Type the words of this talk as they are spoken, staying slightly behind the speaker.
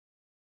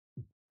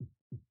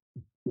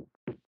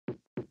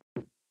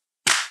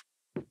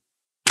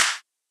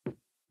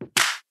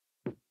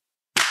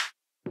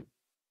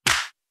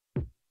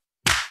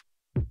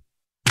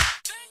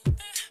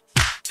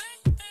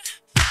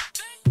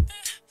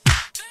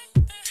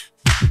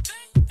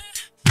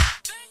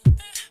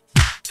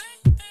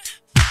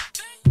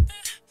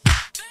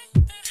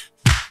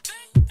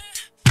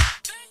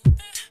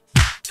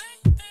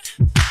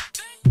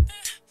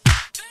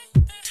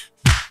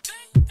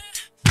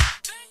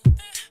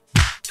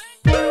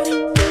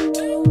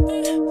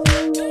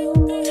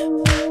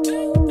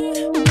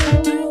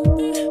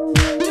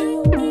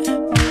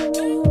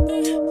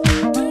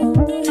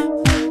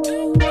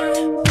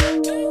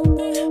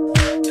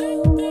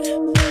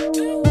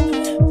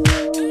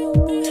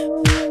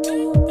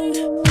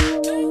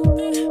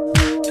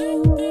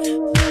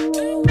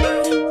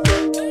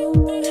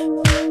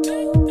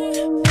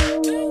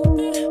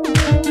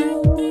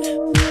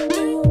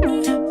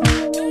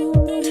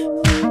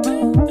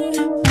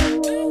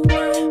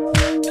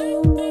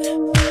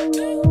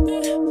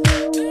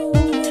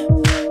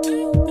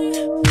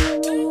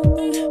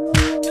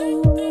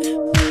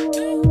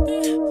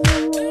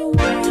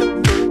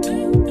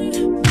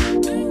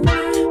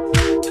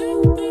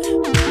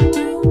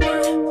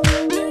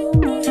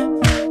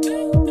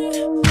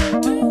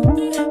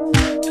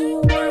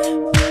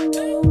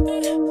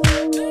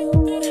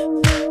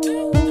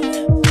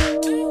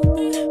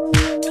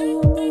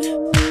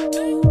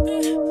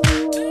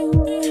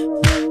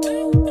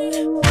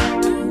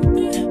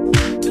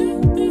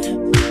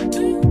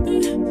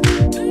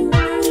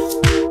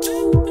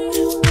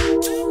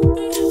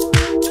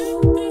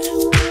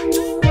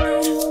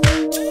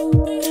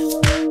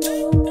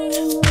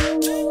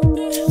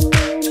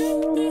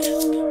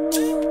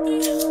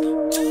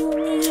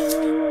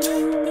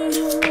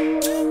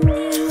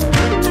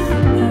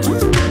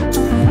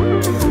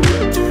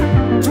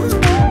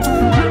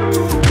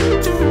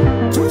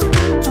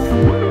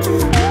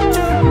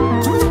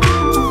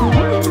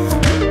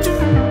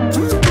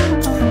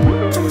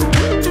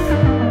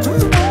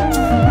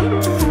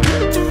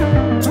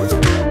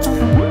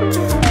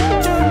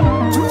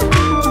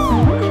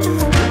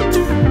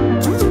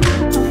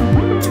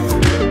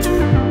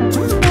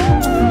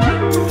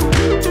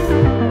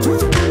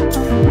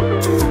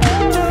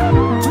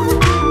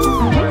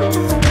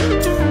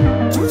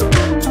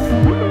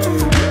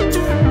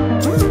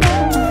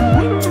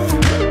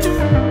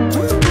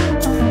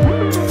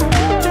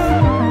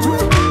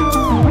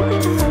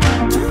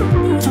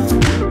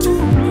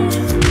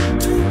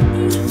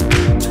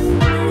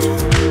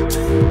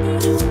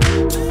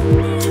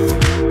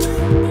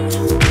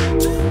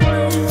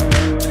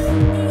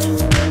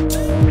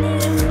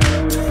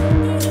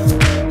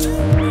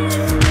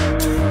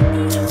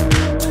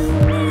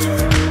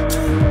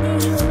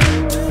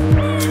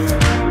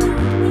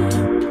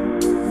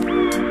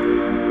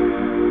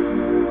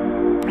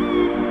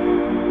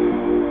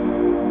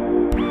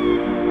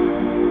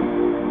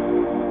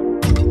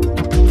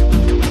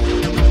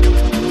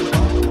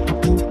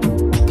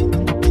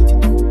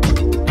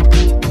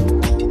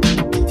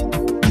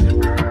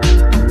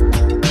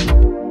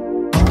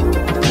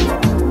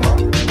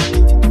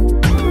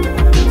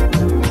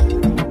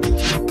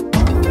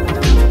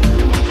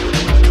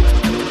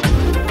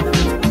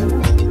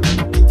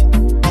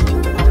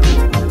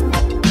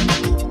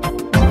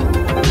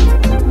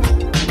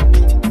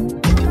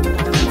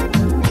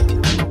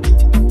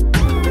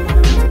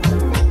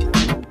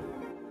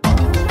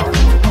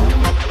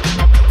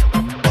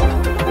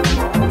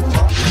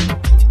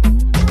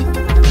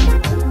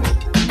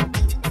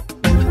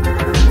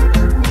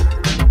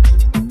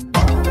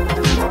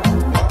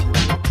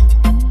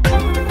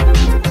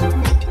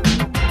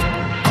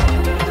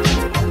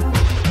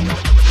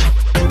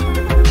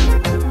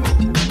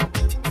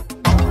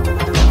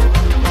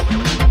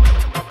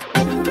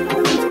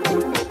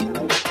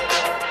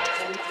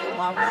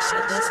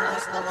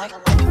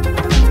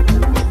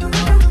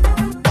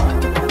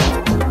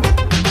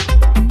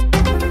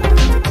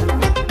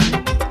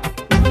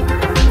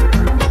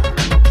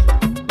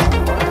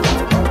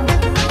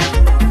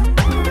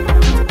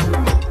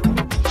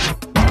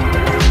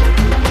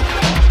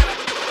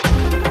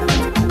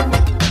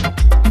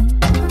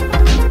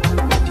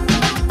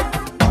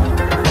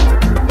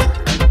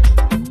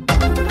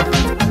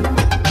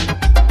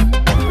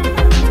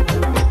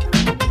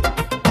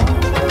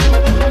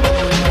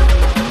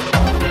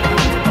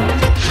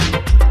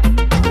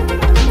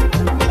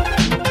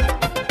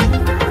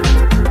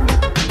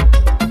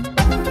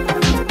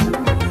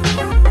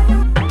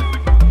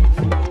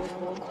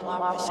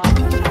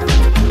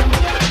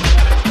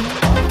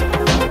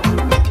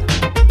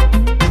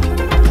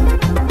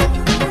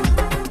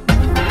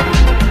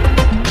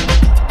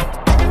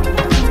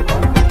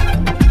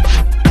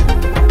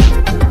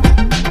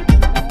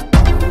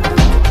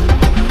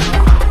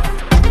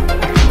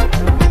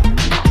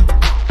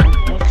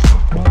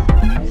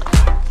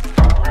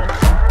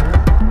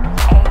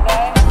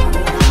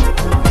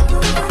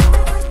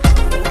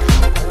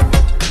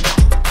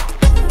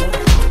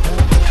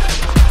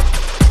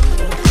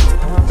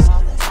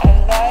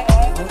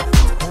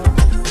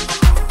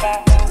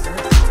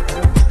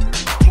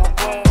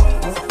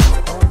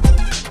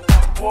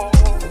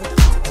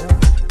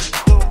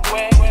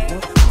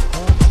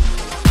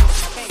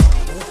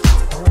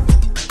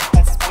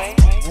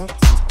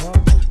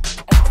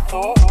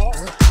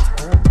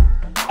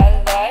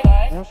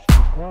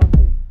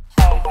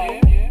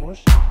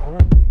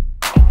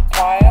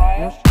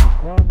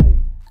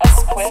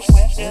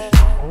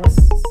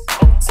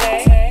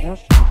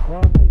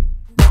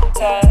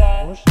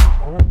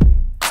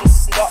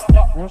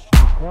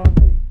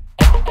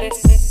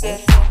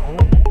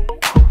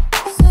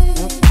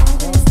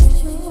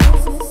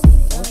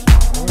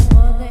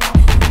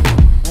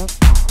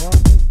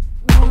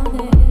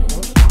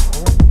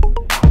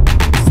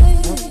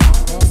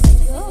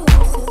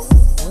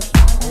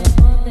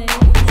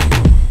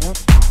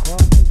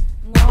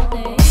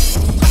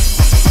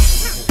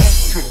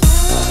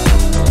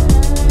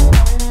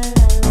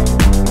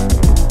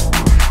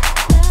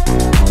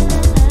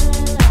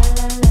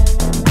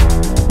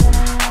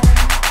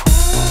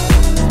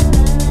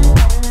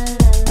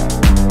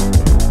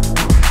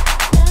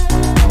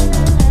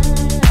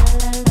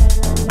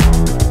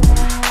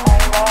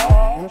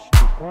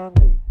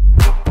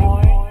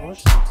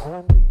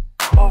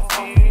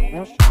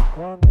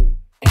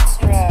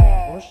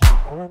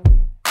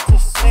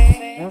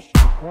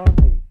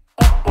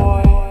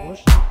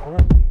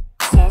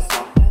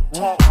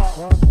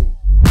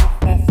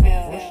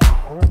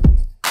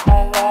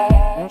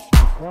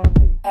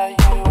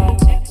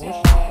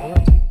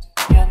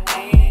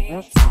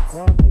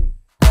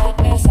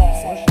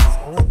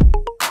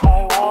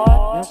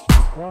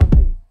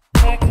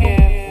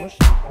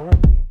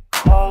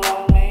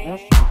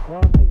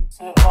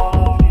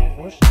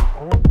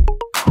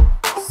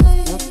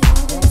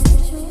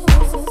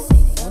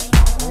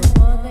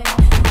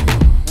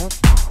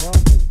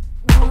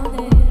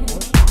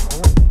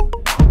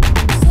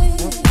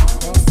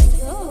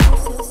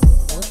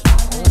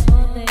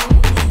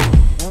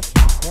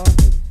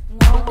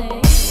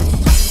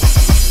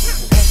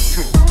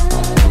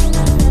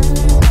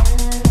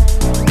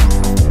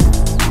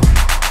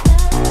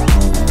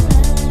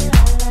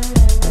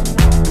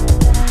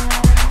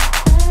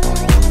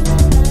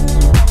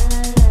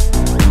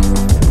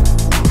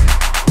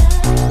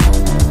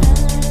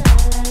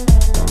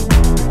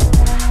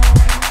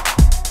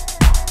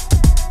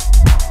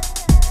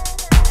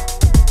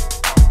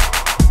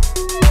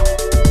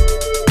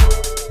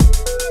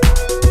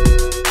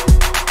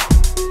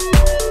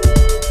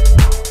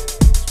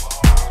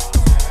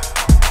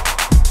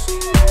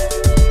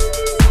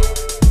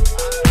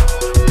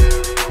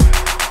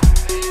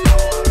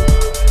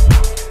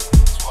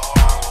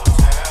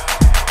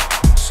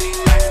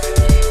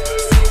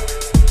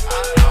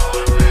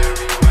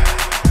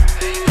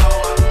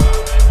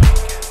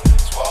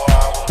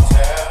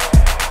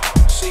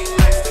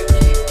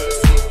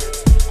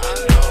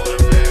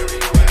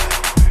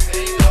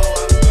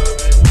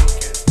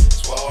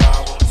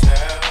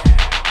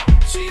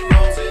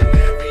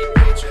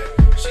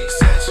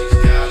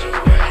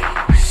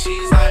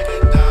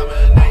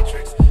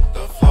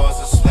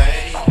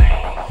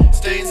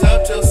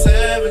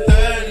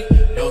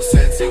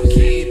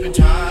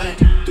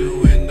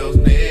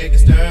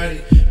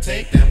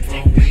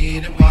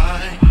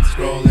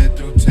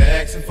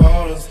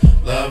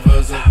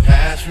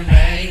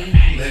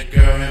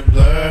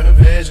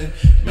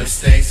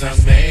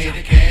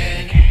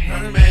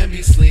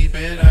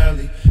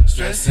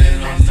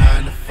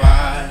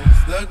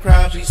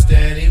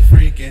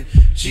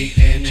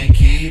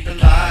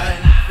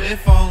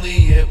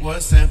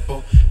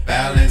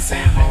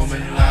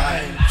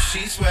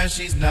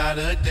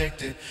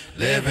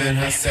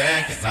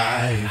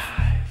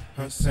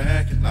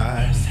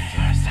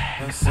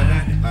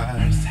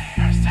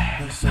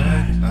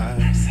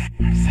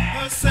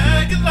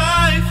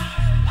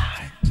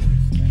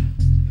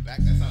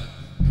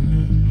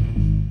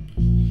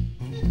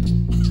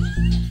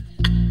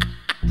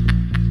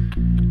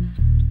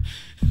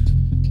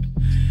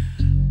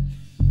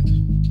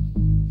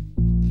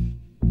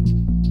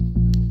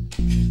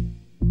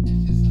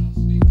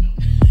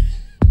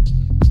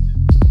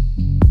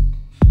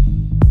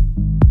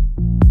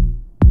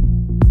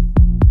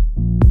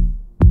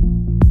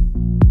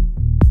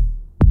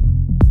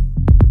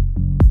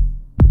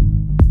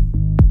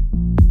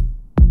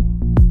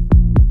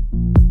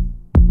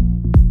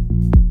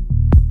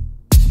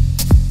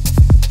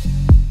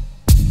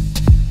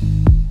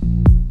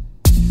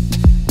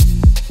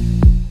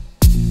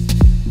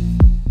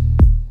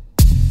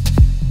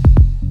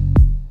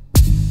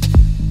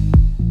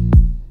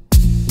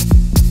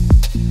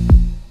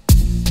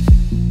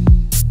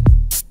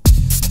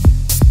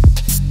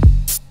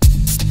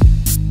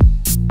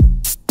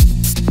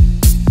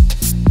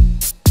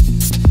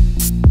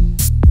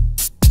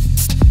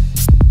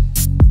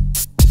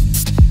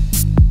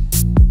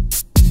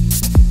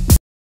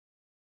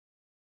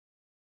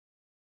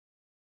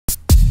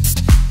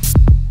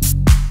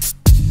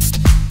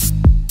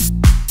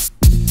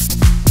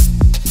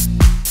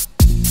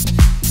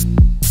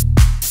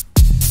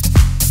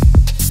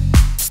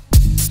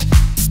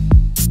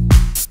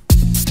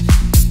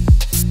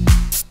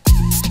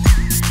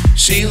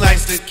She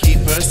likes to keep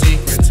her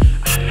secrets.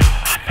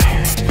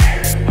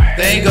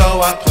 They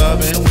go out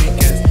clubbing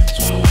weekends.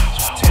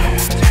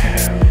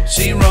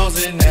 She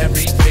rolls in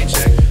every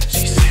paycheck.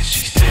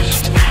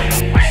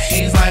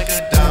 She's like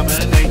a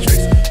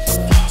dominatrix.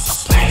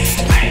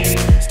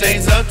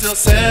 Stays up till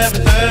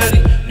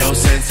 7:30. No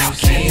sense in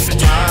keeping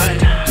time.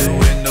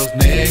 Doing those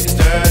niggas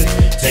dirty.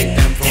 Take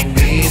them from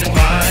me to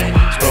mine.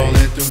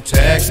 Scrolling through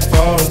text and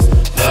photos.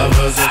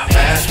 Lovers of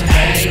flash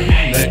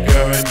remain.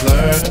 Liquor and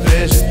blur the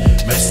vision.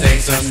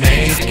 Mistakes are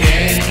made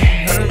again.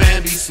 Her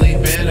man be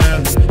sleeping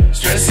early.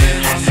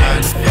 Stressing on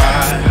 9 to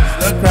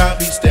 5. The crowd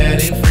be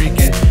steady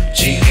freaking.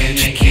 Cheating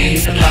and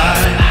keeping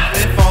life.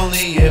 If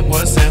only it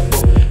was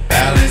simple.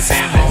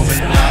 Balancing home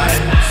and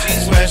life. She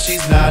swears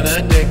she's not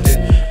addicted.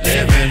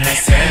 Living her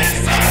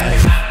second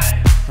life.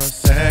 Her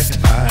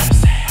second life.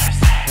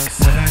 Her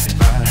second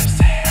life.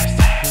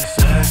 Her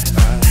second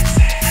life.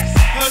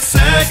 Her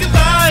second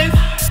life.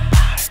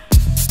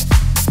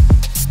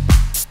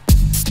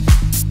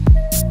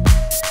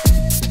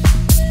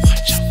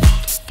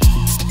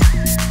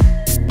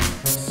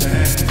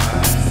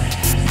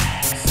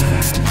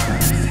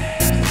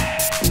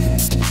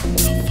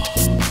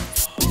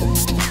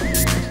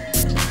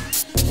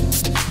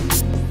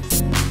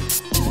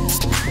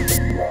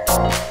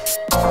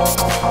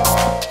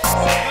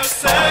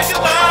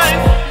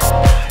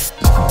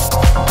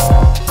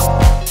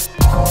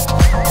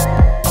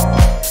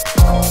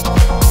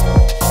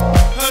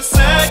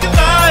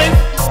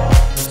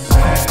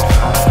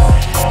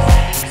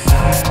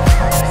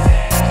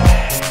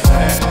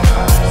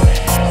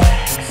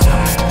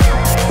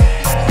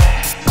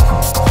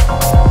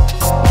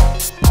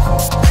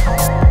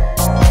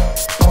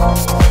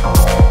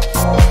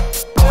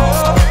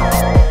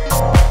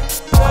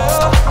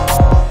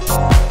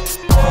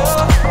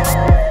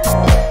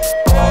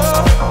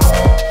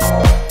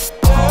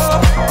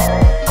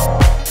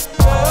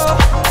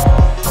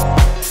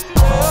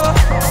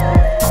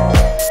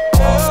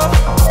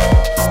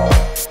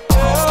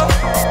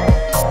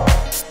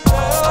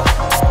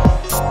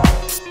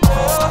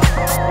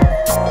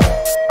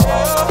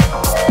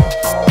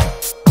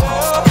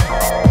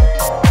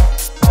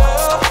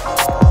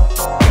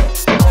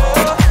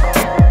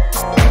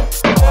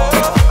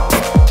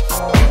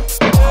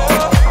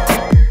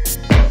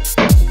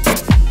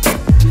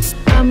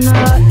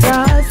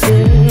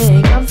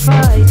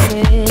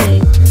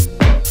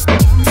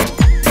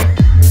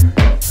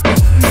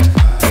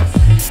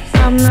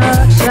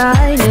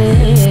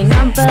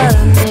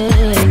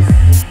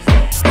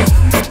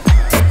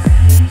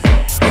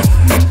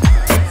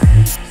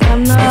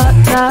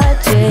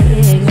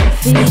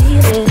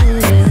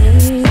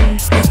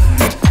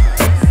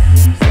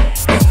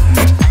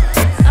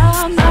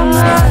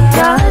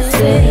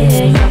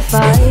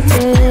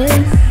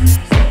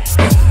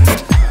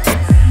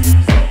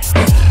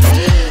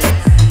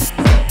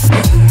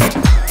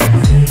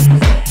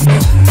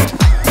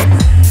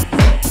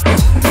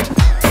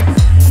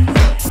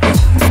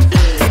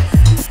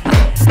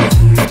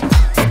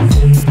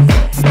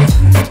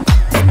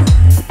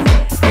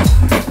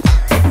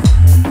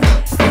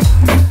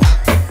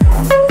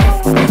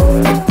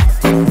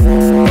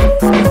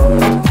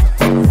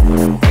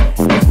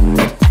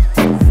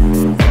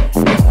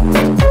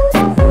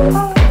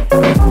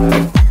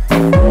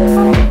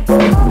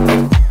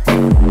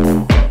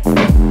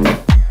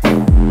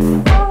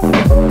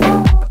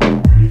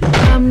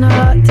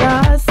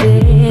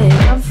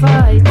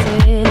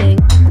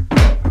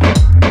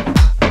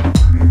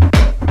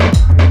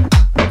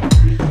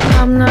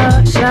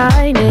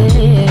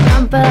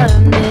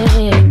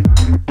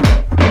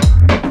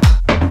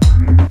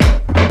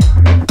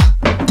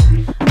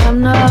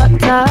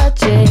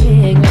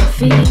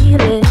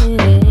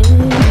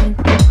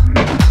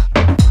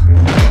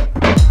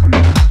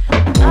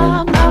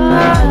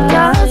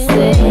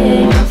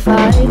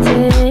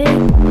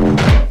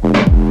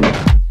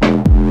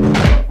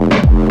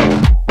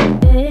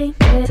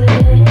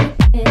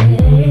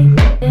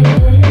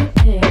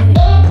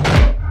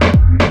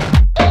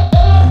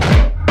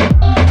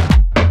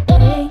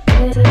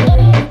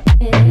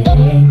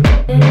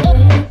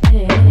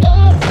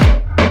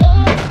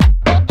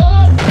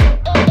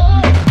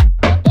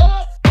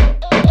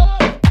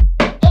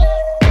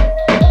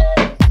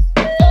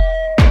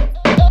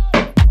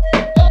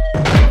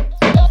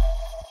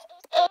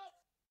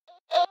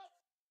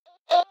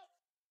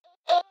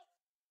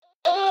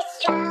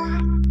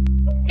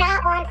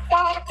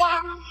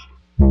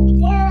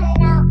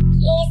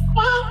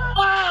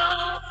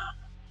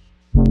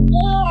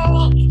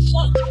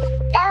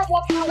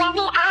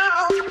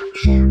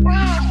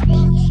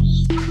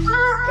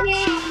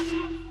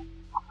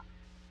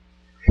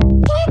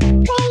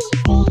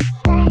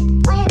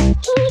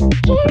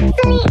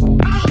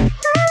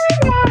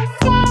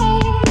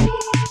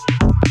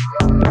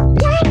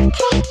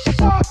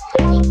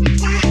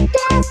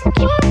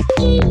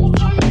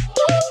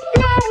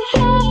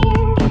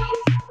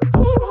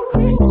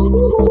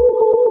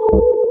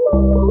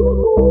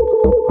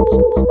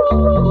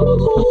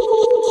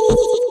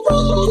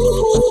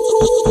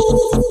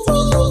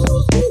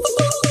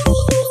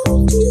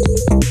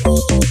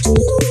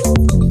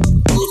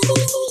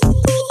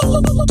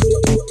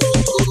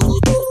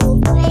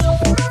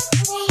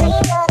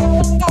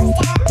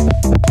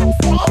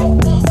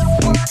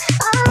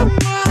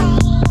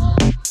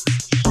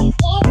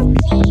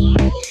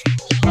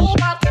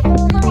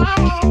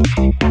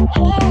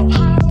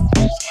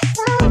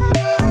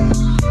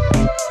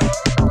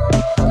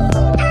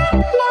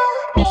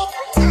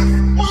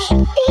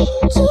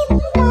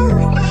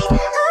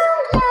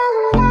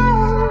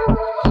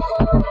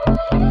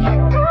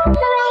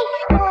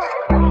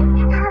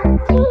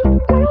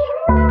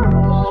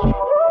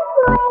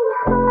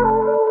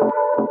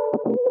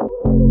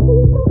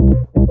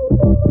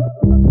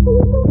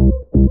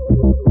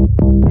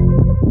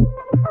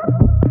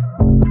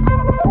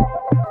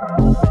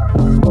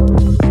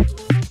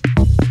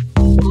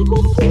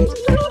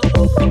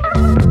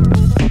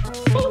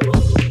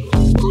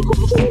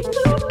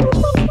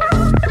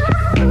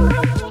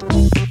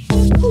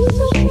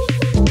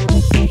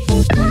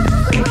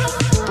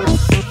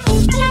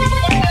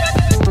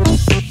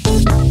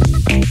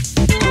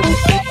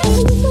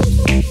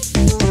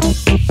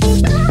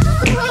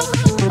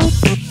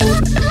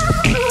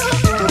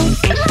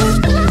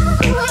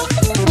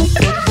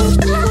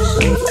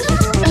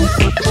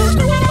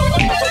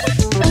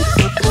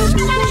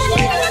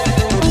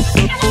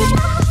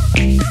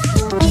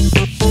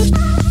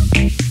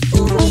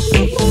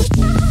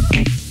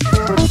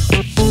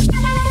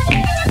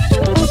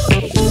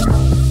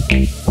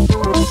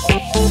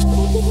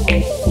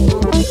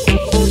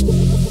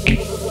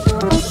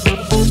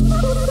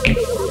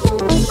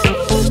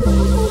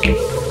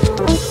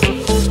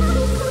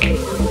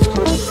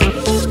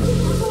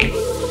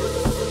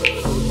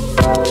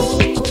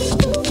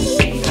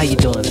 How you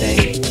doing,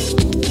 baby?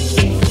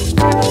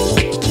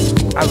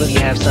 I really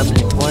have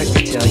something important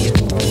to tell you.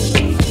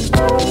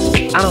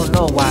 I don't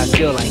know why I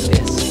feel like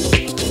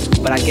this,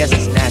 but I guess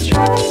it's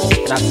natural,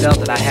 and I felt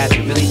that I had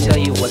to really tell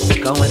you what's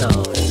going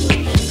on.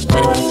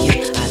 When I'm with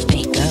you, I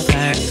think of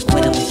her.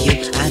 When I'm with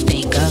you, I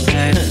think of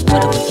her.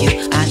 When I'm with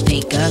you, I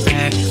think of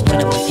her.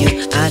 When I'm with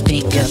you, I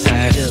think of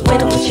her.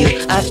 When I'm with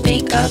you, I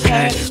think of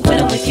her. When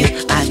I'm with you,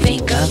 I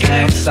think of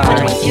her. When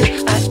I'm with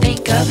you, I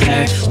think of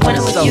her. When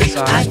I'm with you,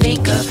 I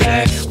think of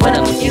her. When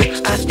I'm with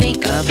you, I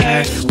think of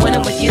her. When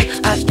I'm with you,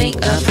 I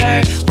think of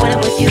her. When I'm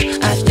with you,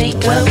 I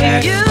think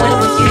of her. When I'm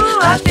with you,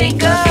 I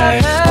think of her.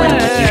 When I'm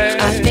with you,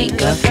 I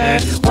think of her.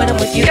 When I'm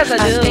with you,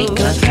 I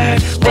think of her.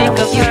 When I'm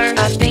with you,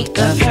 I think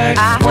of her.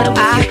 When I'm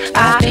with you,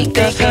 I think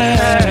of her.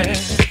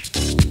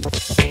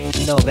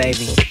 You know,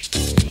 baby,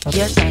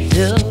 Yes, I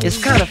do. it's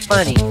kind of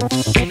funny,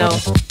 you know,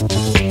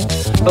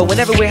 but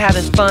whenever we're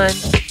having fun,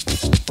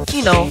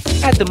 you know,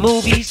 at the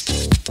movies,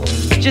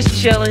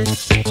 just chilling,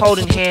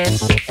 holding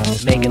hands,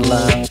 making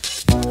love,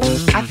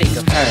 I think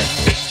of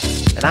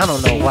her, and I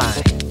don't know why.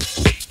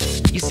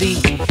 You see,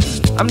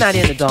 I'm not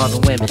into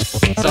dogging women,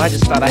 so I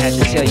just thought I had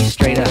to tell you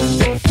straight up.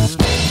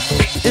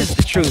 This is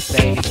the truth,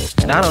 baby,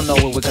 and I don't know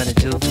what we're gonna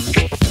do,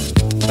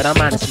 but I'm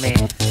honest, man,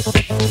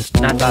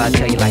 and I thought I'd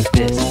tell you like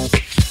this.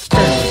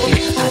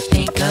 I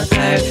think of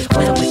her.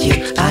 When I'm with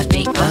you, I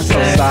think of I'm so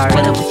her. sorry.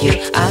 When I'm with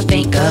you, I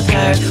think of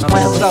her.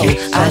 When I'm with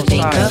you, I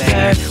think of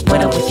her.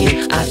 When I'm with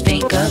you, I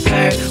think of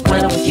her.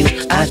 When I'm with you,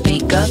 I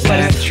think of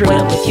her. When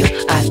I'm with you,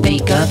 I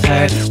think of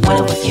her. When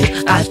I'm with you,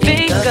 I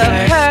think of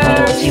her. When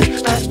I'm with you,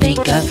 I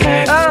think of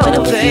her. When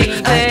I'm with you,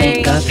 I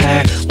think of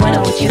her. When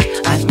I'm with you,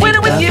 I think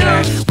of her.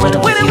 When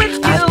I'm with you, I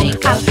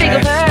think of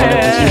her. When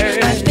I'm with you,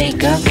 I think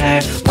of her.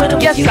 When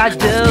I'm with you, I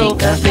think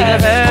of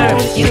her. When I'm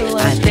with you,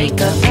 I think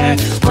of her.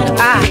 When I'm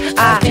with you,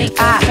 I think of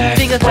her.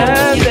 Think of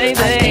her, baby.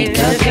 Think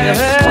of Think of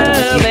her,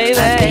 her, baby.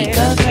 I think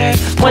of her.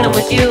 When I'm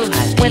with you,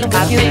 When I'm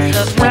with you, think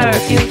of when I'm her.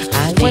 with you,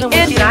 I think of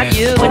It's her. not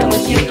you. When I'm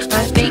with you,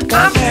 I think of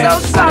I'm her. so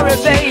sorry,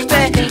 baby.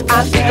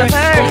 I think of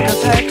her.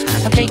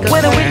 I think of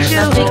When I'm her. with you,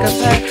 I think of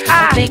her.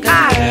 I think of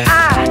her.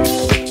 I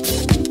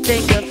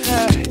think of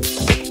her.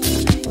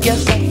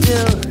 Yes, I do.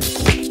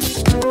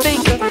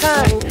 Think of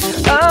her.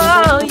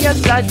 Oh, yes,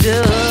 I do.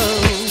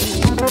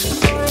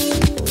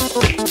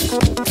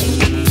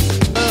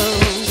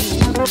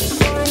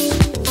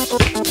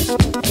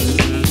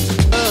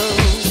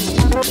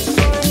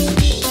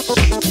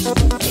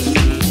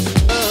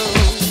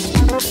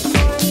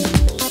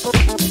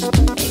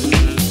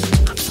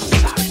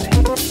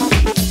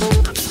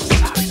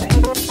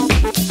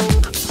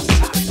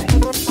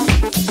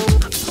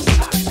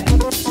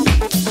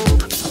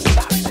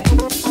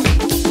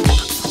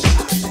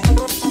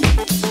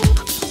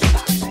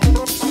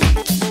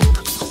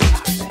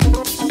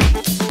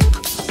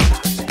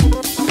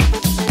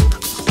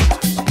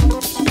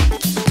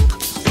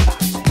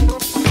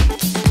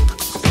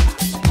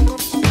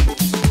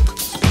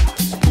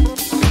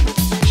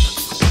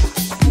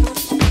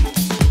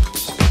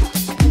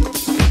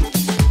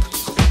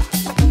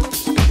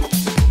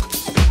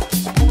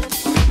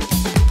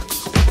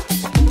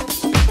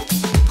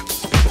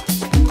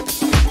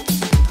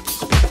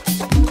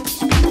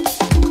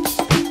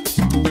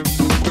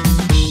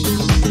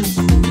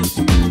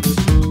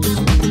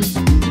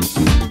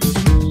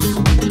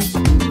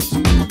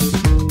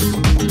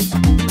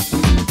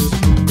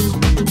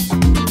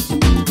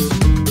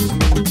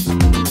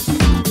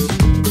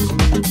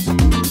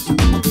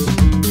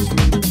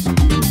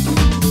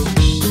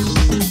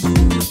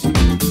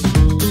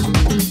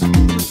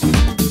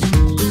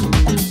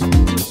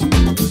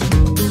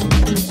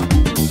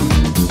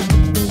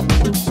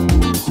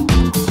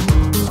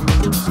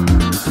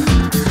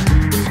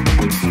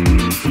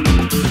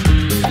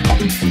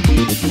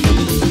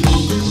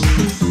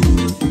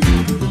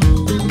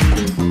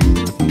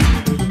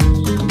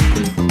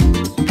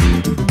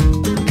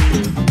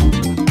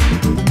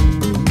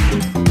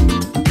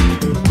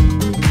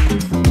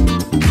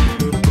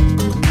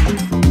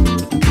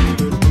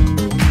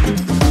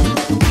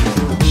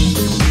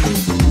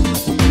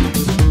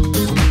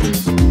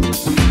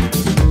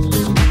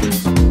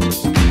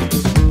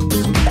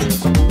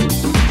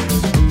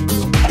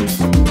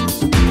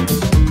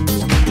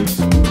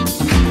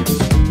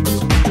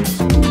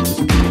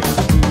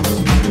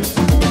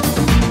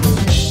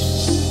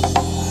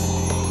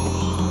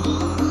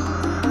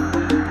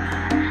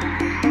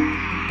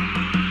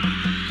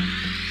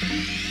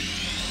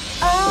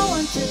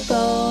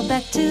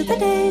 back to the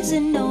days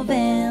in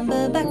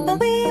November, back when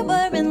we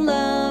were in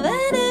love,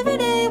 and every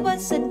day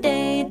was a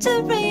day to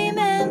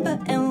remember.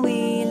 And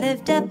we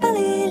lived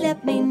happily,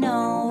 let me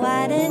know,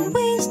 why didn't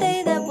we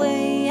stay that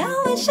way?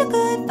 I wish I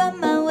could find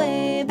my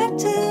way back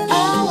to.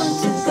 I want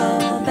to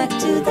go back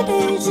to the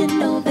days in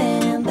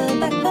November,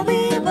 back when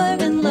we were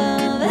in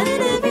love,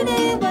 and every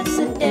day was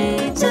a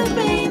day to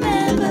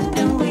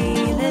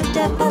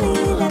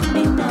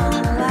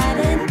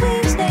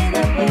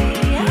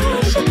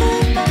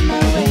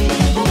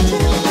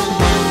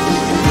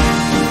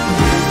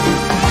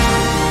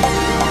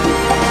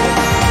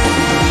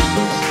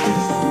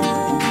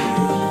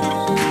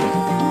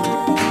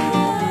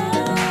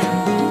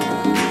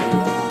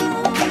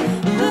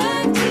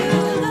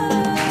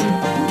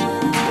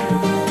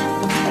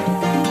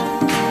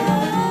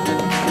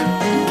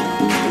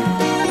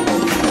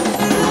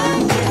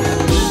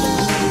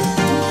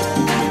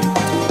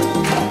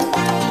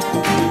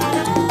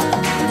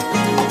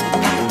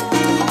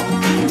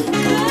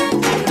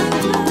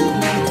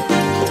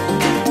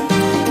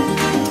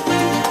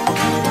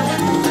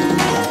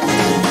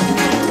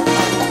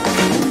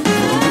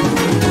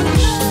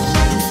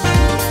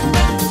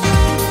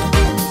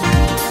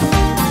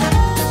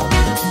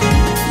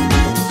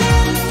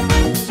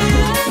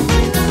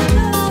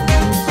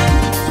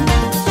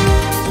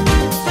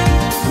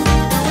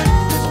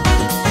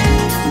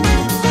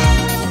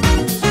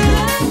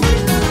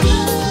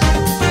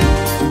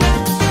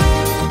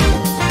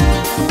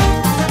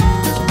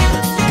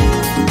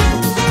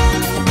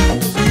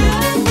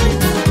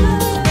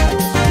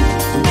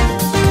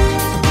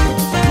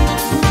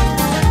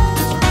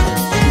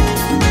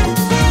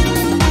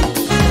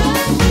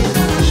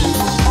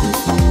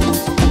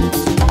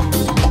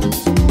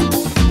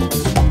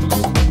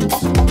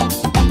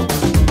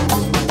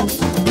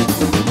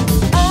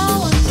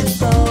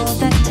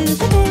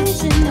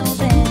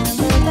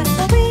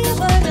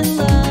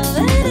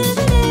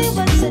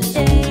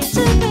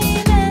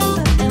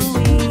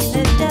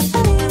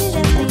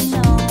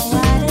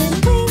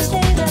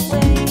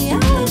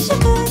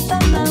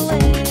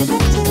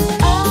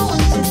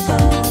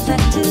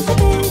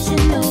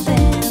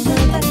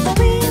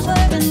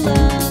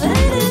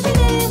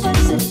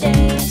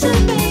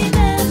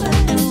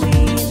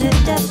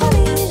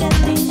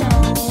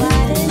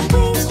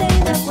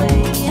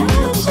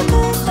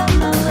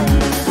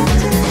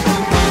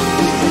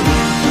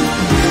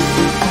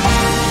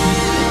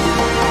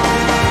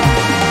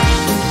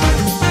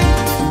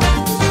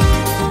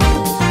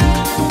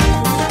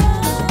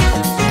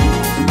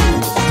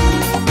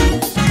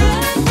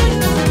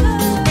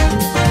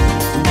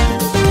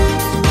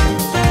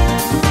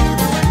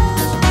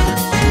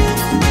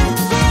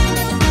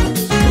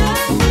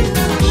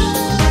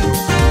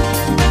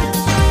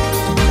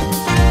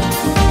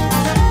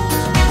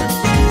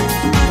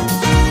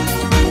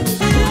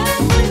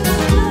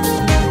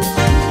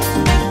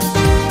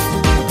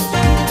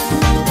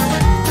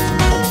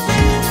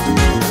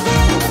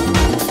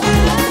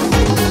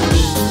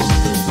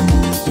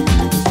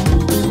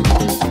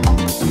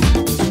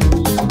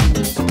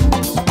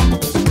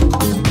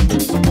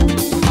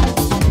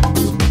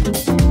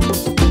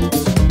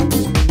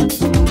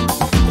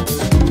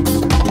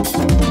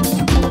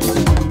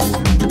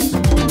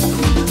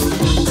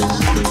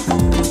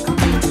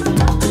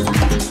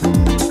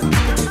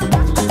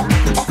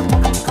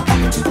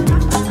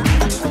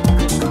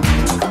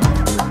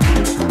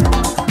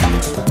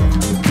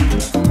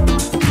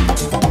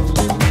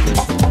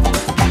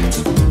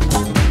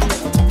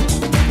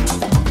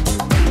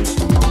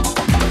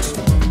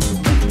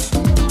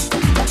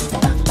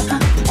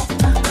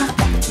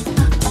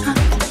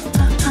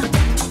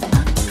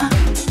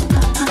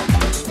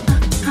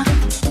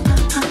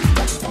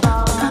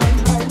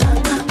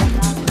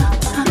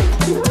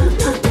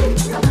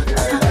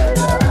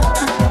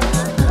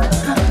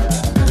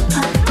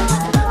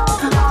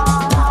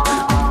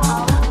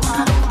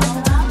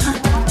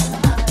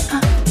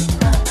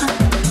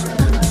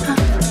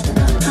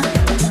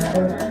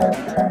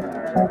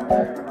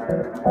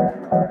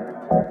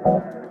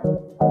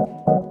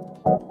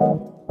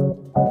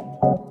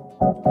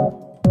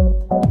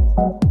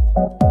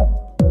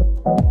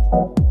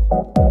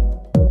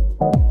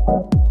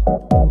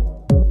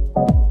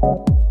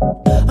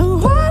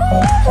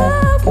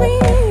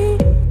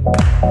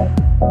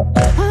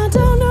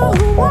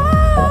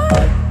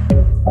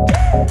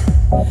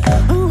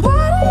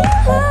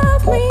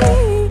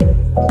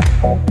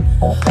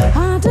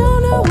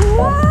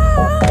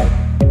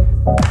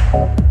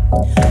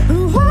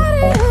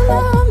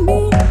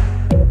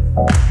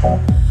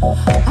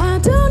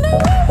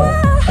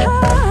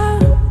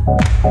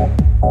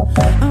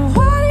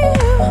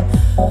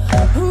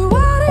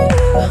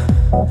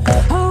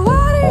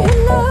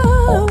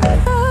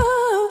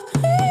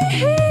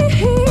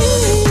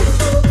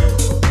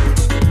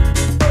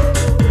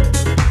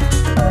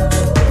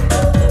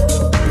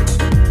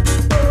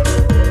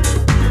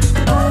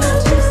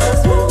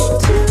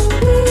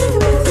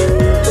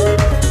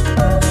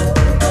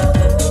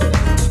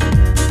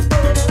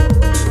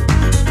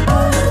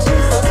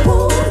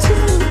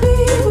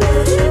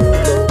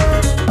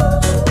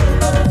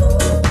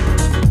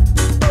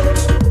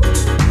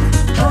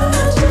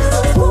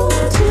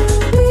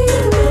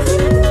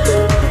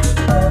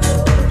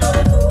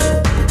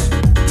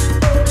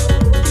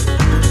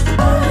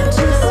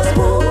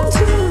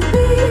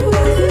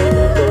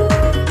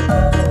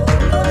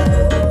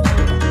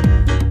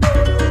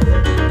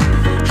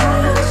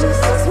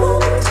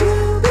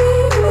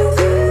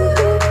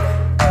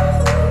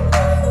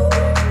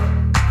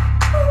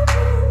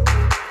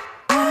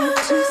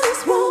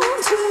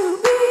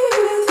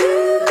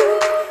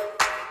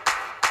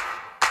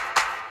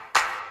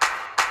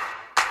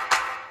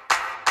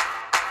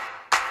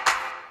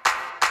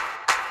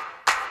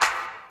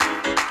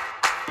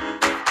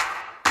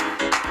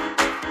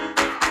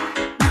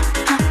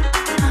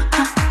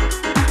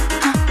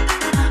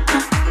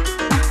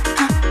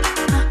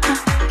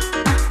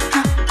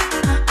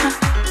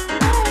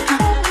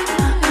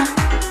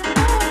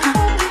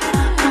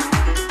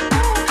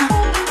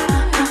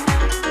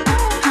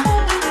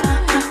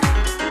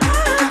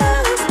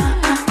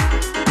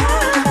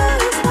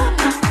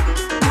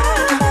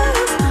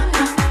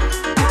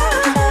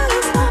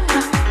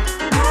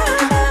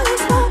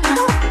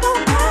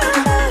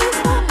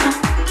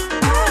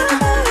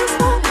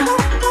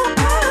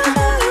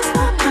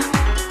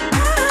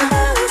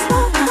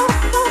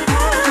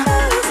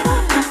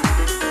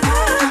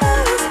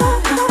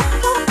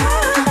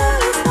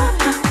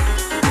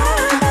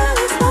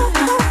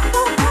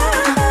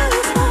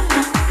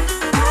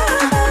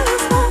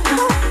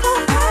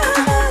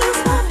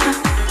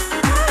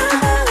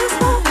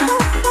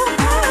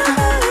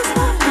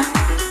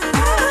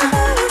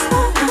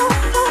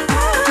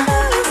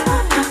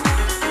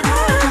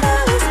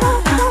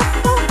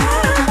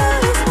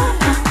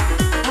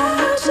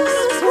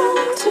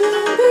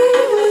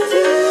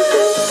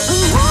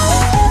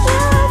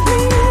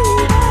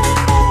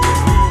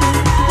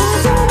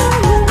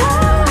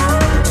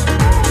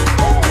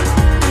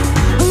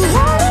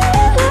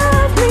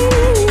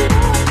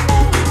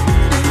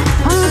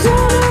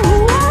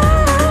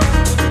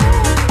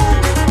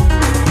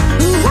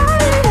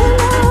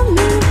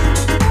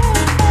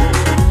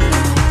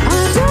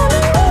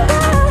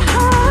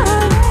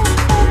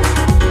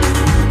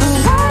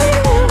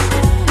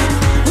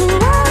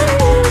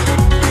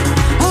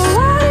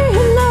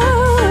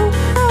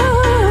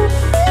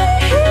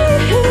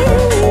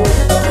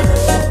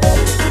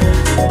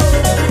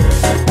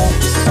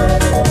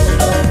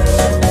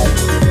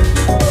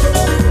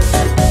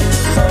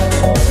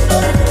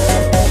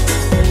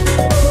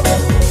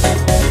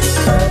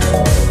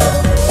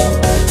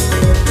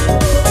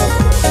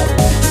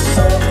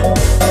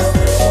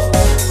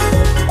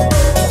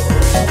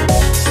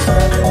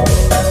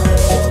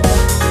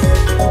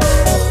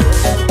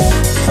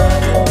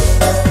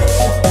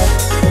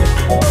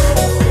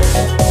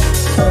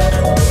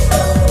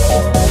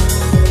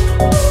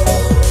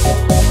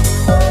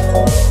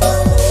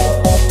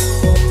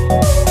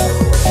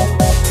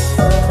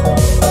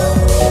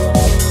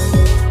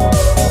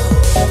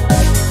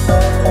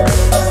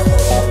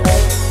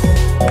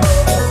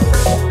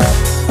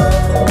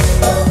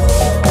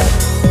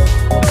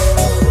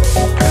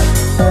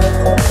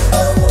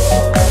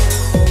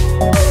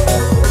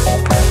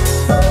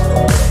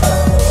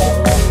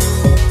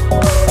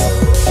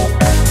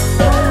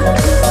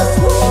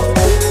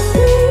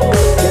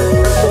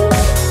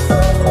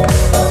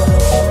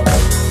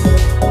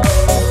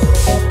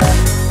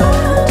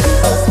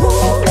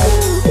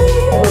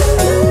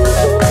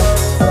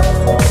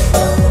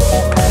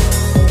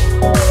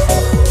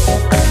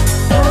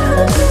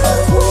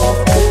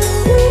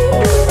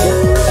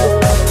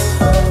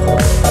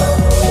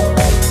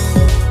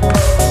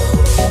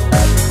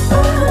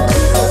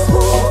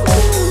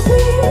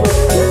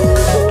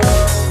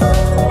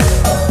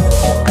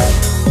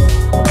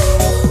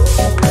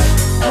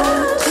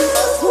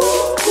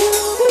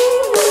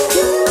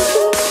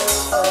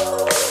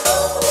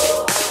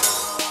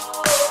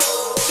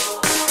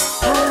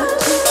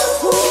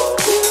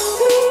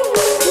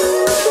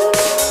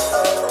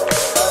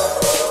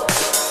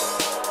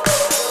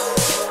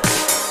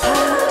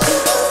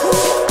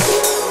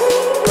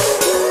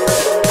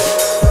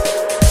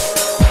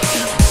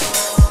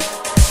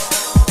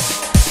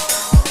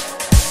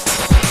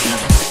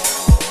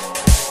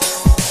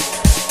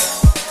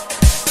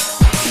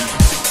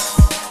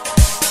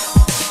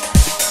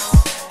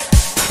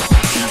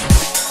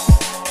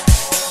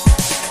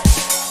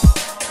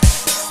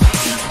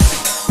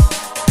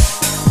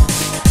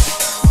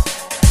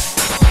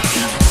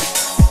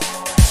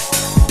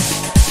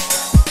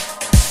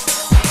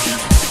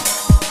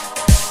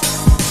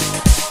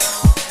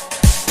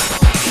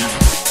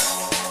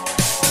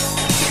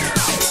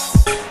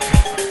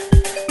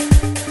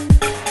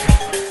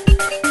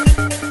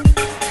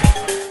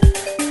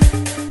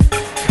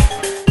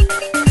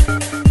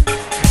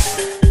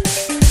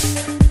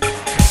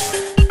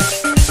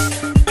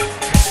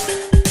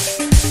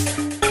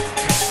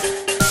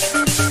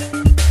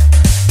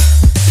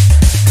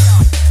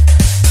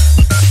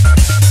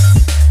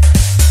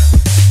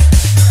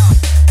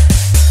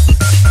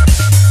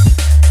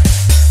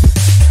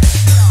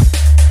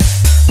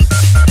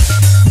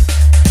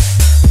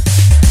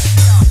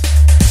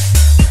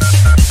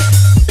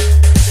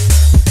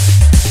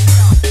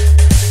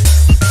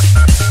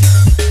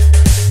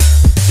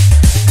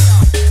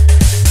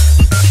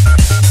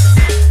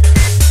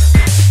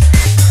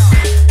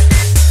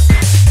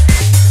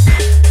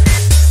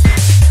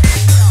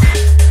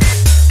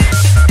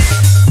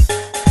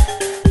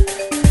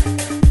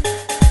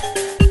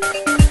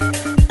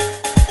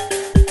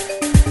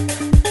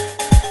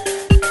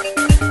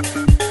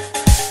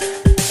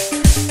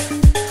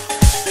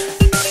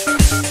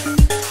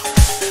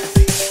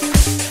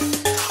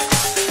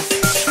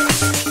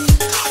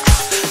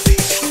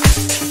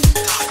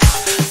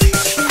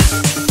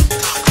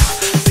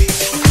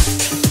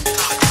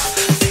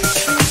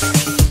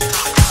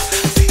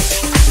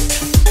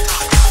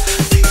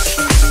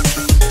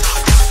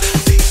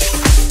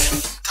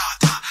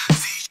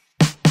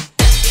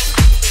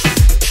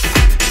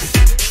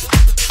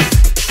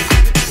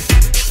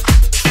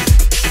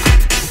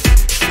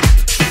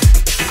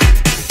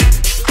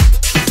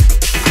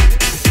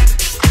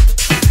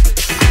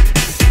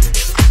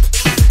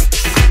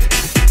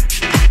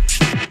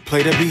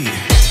Play the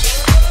beat.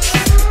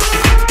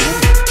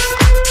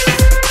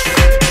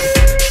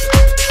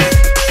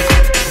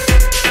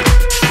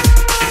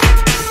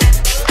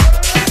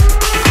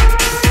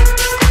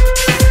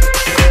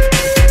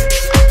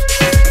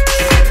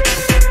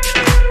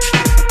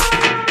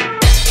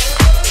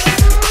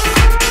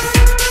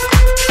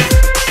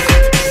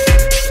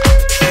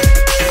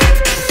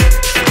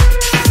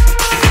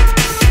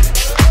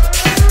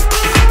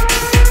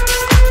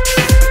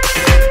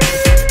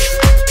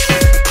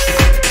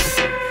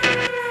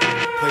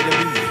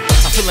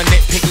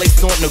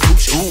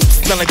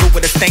 Smelling good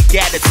with a stank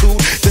attitude.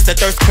 Just a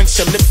thirst quench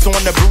your lips on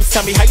the bruise.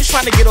 Tell me how you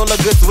trying to get all the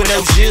goods with no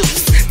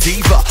juice.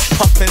 Diva,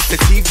 puffin'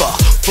 sativa,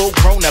 full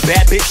grown, a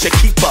bad bitch, a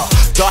keeper.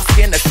 Dark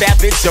skin, a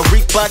savage, a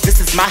reaper. This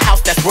is my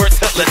house, that's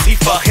words to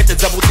Latifah. Hit the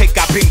double take,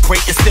 I've been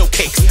great, it's still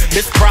cakes.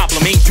 This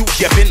problem ain't you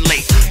been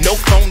late. No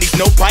phonies,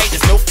 no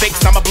biters, no fakes.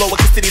 I'ma blow a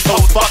kiss to these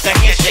hoes, fuck a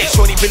handshake.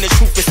 Shorty been the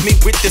truth, it's me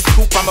with this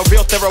scoop. I'm a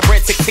real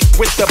thoroughbred, tick tick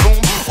with the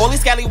boom. All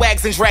these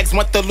scallywags and drags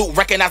want the loot.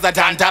 Recognize a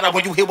Don Dada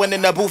when you hear one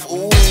in the booth.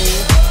 Ooh.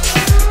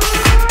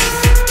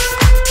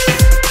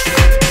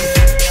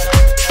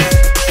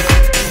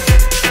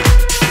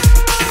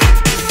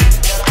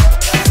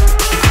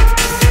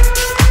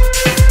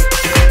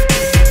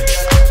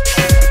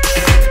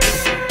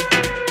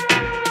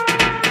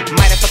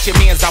 Your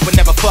mans, I would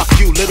never fuck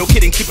you. Little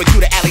kid and keep it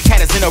cute, the alley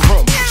cat is in a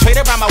room. Trade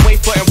around my way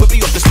for and whip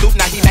you off the stoop.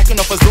 Now he backing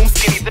off a Zoom,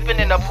 skinny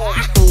zipping in a pool.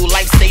 Ooh,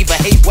 lifesaver,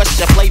 hey, what's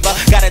your flavor?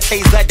 Got a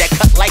taser that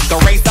cut like a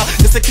razor.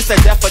 Just a kiss of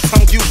death, a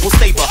tongue you will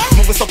savor.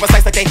 Moving so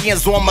precise like their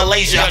hands on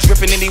Malaysia.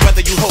 Dripping any weather,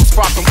 you hoes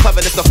far from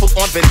clever. This a foot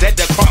on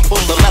vendetta, crunk full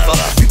of leather.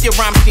 You get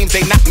rhyme schemes,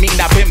 they not mean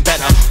I've been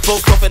better.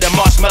 Flow softer than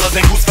marshmallows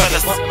and goose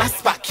feathers. My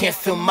spot can't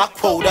fill my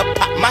quota.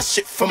 Pop my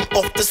shit from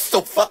off the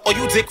sofa. All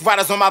you dick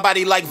riders on my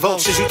body like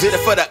vultures. You did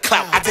it for the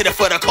clout, I did it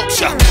for the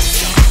culture.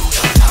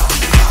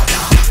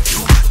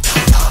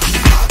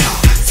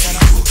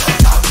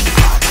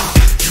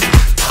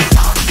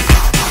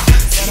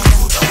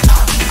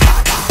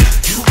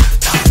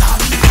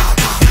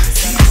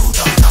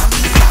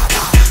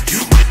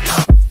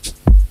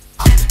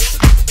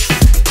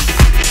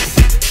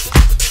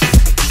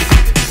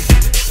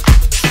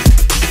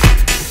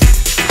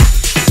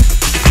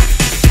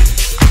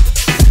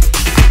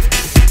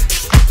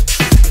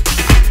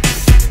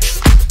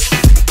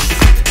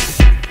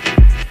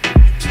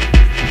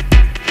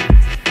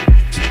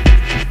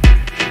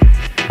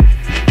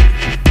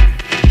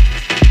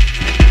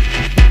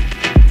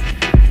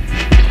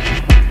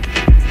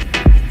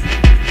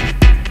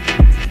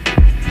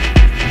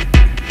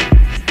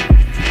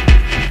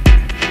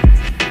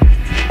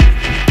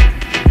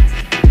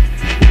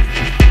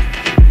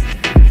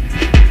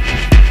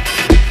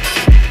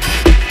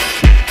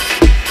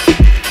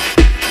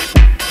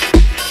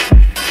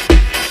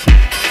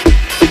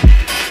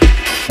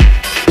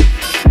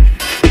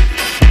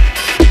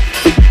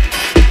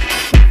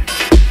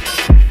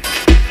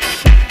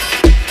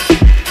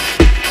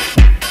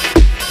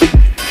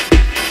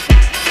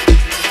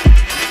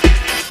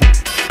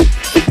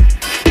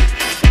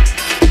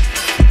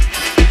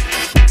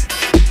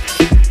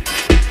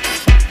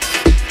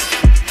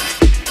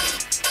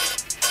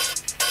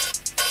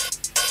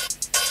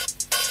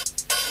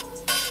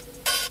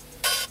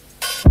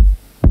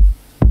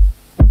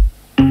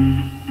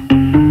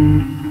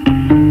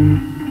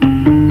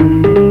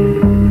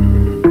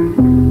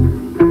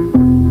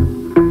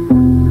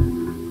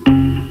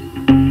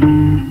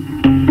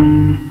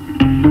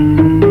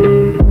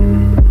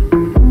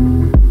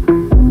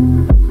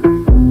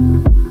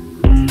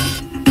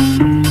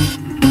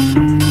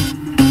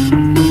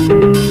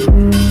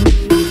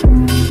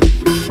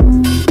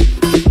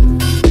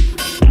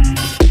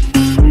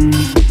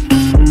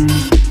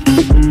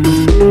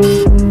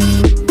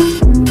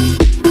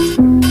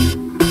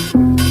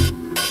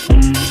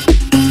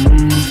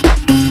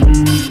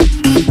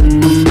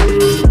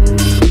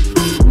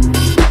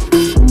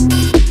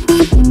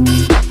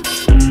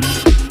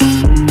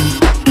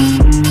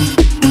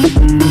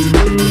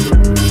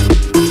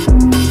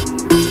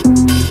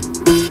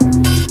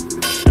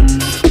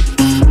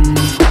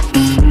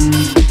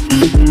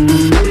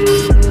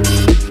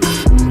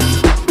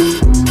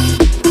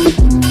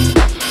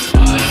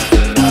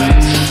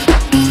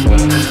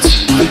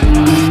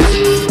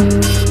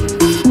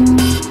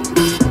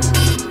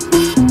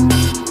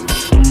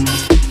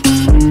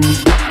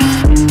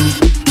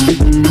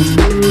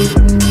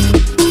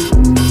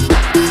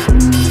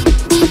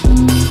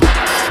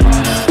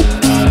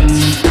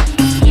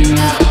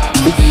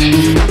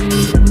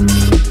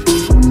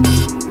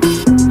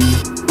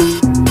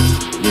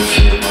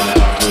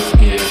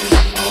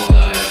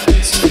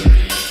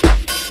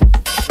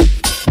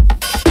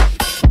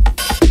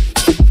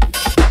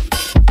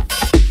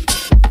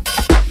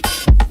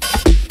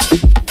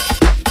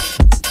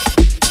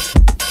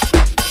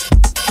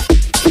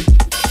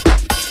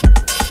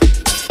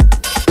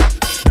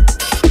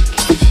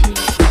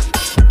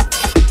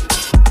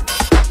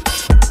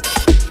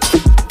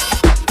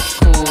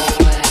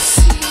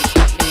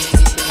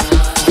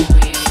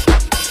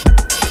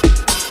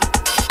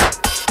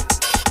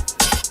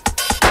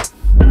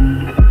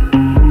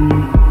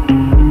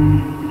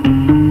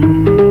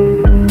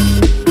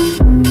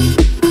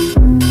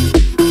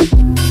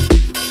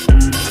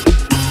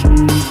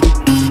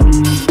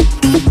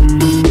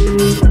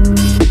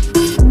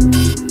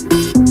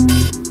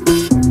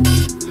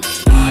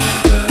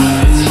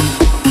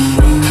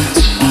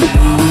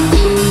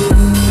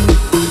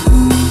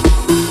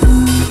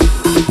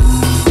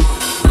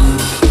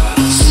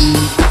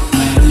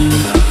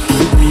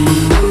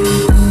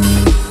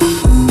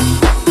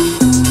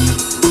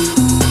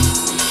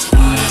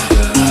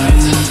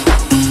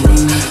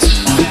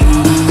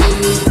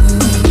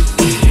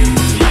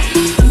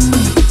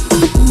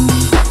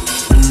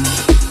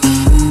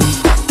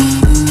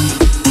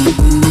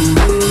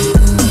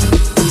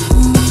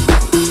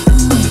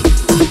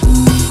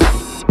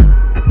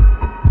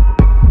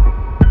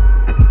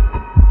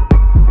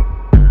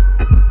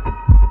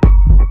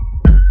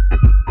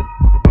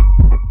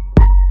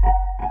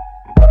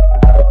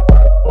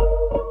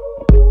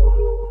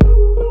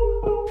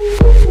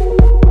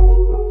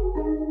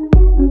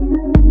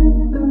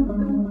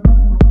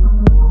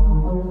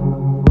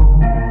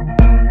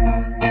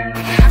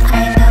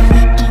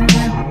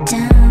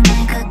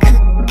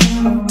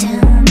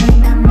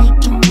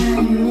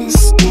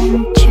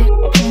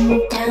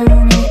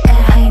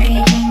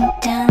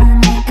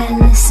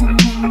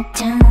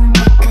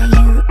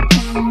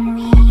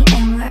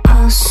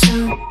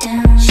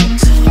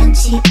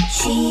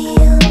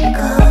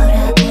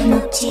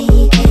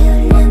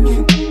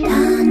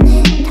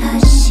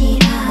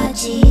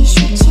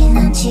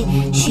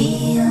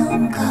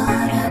 쉬운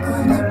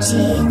거라고 늦지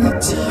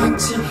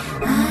않지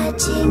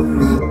아직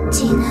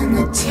늦진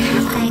않았지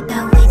I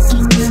got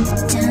waking up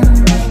done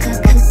like a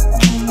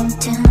cooking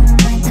done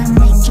like a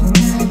making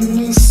a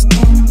list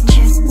and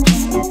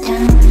tripping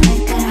down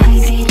like a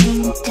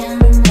hydrating down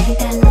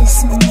like a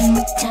listening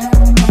down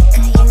like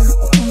a you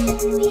and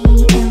me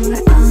and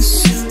we're all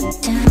so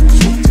down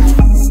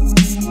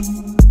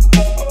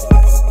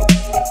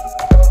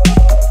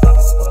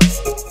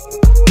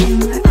and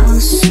we're all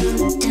so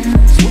down.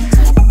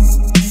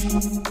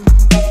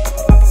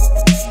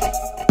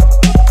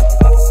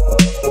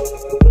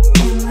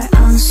 And we're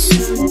all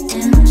so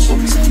down.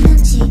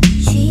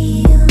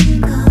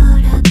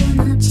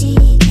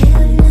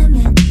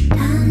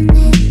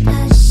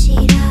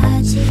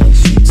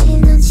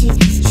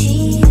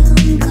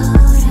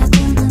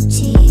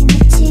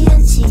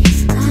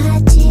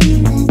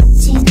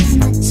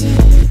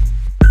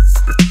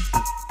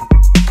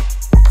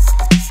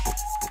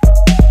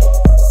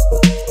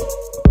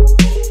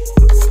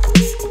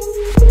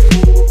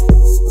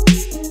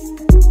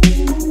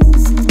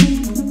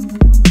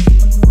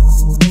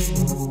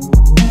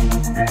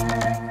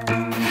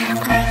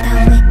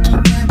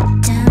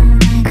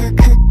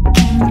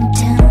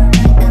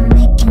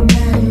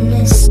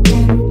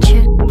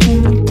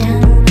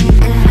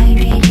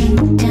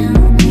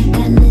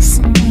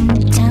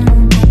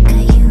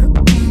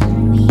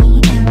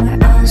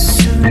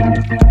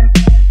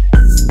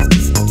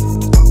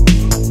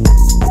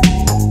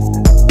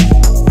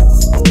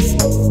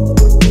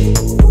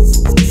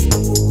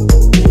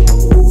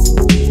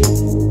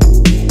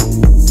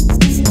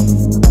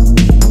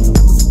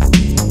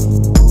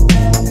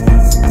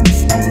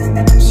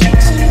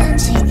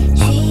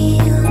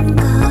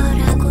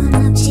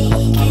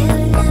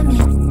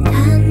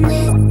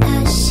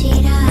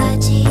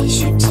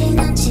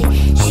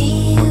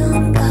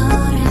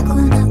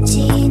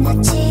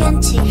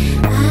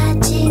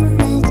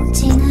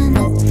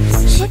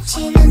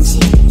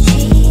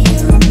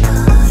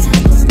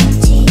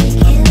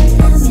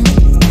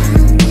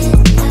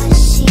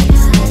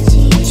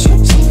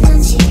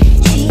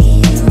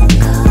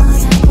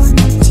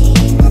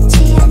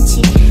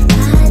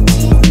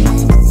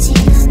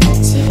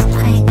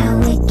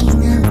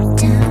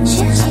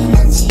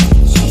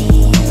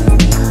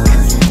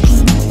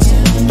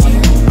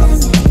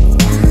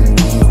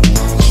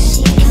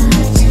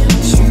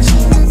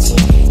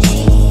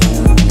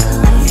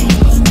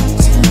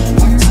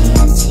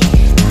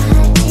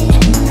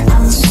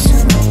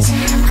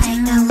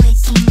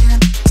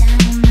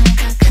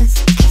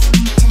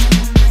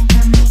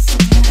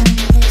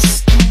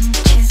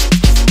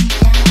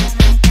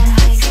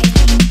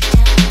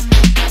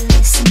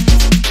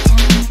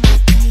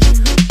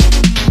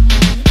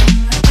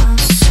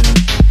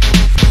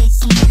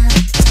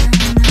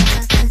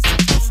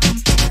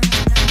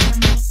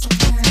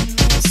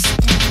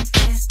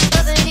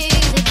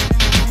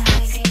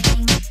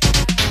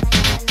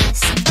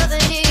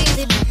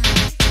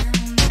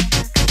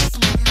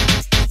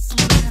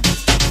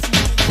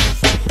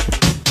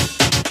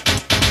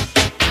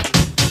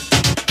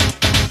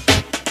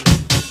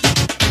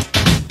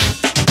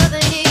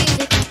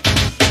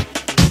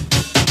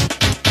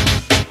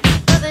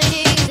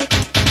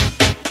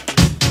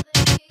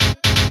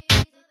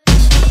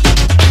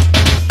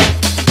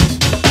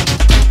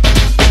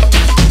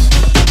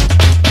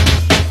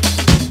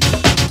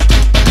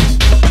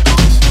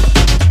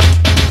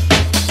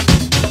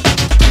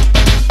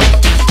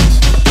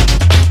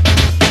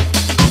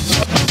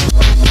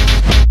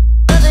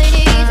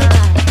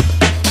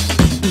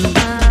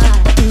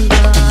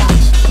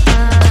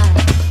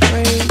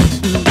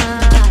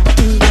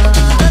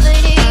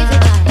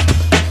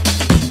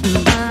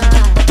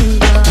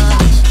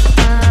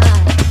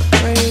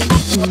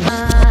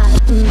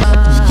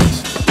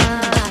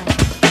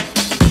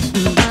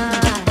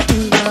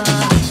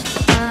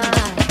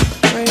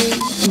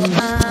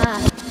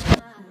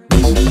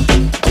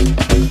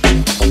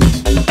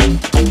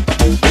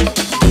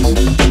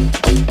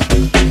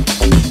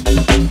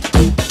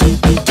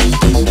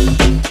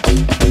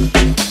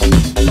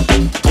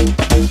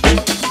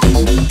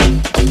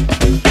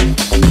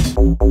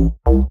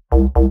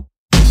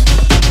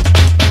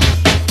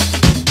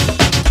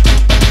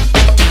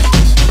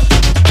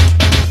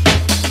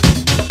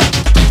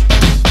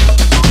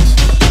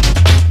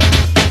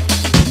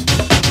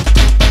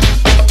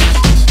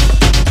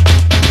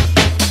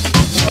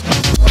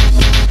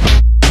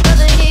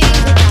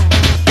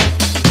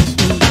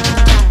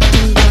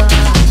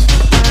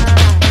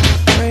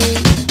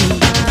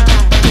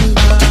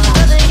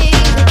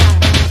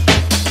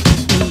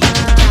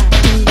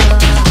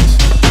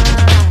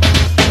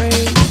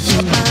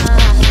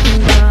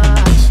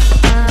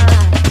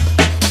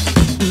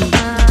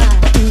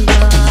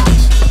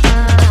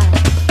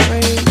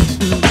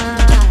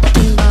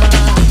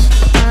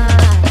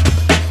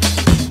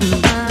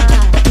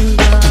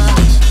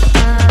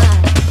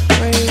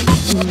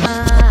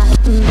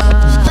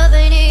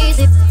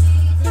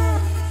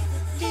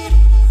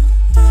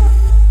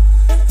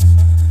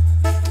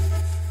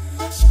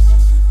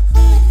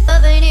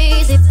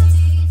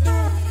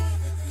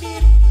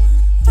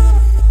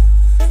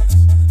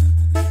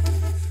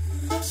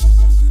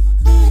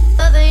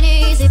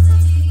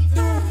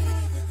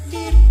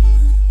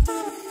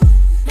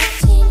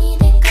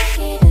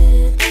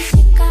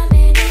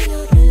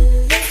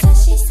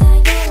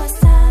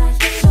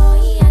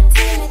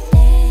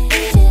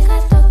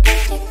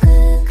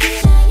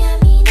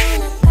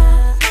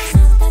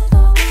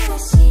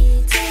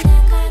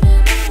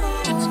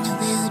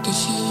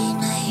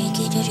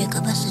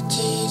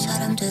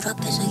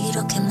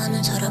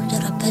 많은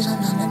사람들 앞에서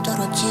나는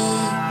떨어지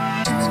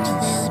때문에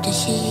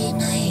외우듯이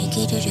나의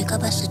길을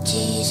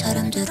가봤었지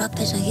사람들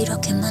앞에서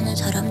이렇게 많은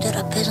사람들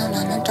앞에서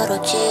나는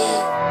떨어지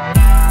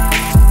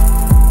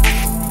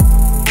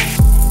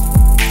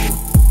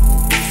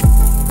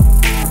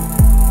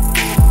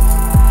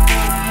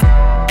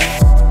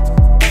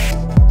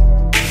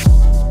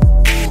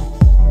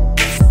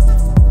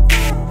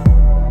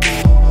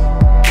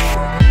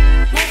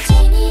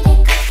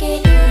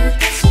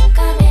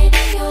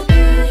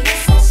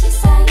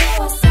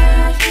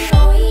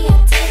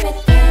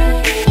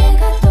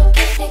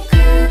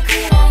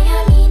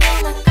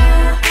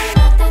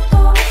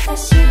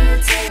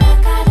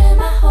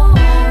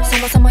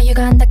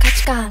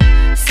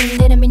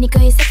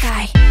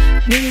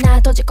みんな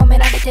閉じ込め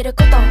られてる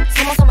こと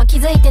そもそも気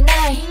づいて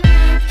ない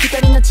一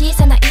人の小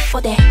さな一歩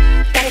で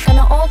誰か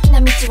の大き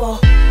な道を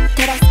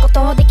照らすこ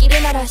とでき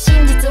るなら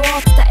真実を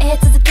伝え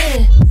続け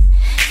る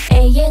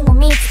永遠を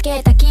見つ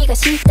けた気が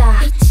し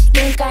た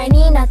限界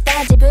になっ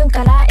た自分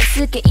からエ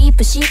スケー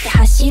プして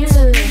走る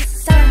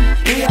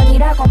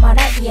우연이라고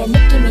말하기에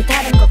느낌이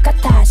다른 것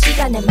같아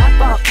시간의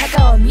마법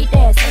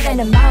다가오미래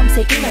설레는 마음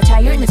새기며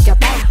자유를 느껴봐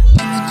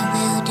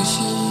때문에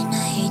외우듯이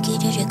나의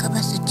길을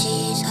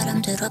가봤었지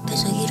사람들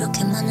앞에서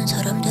이렇게 많은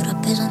사람들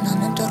앞에서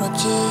나는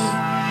떨어지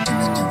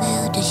때문에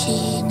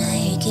외우듯이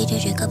나의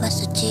길을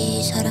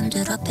가봤었지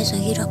사람들 앞에서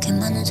이렇게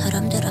많은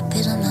사람들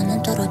앞에서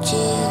나는 떨어지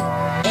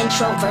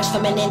Introvert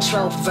from an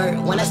introvert.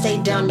 When I stay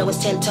down, know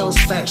it's 10 toes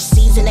first.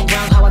 Seas in the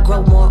ground, how I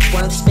grow more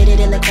worth. Spit it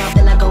in the crowd,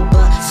 then I go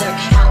berserk.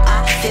 How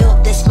I feel,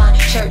 this my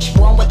church.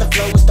 Born with the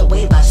flow, it's the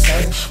wave I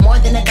surf. More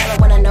than a dollar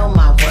when I know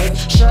my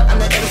worth. Sure, I'm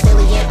the illest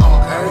alien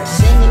on earth.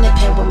 Sitting in the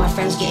pen with my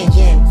friends getting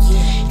yin.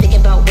 Thinking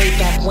about way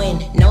back when.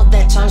 Know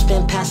that time's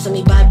been passing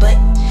me by, but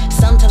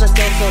sometimes I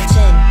still feel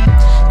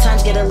 10.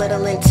 Times get a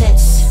little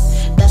intense.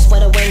 That's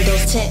where the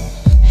windows tint.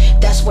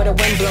 That's where the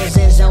wind blows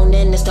in. Zone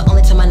in, it's the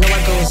only time I know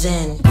I goes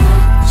in.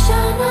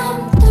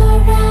 처럼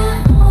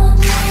돌아오는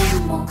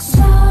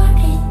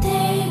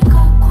목소리들과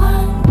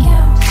광경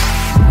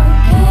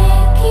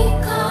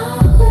계기가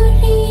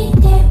우리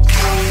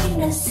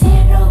내보이는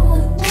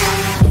새로운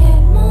나의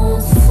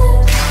모습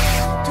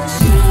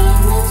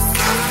도시는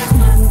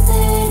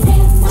사람들의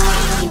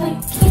마음을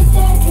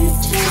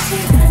기다려주지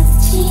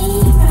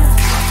않지만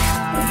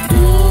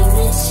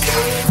우리는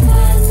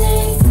시간을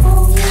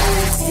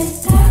공유해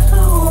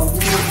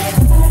다가오기를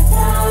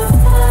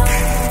바라봐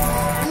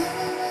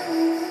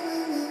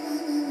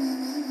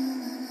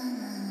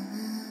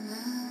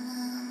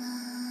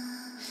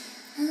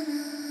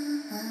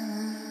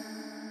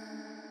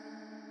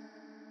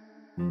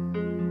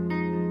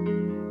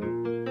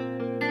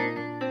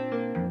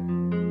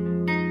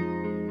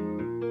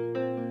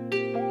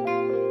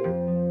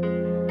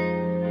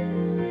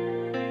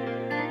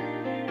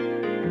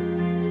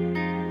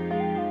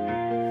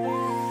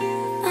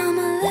I'm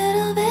a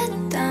little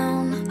bit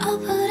down. I'll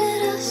put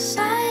it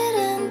aside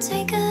and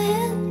take a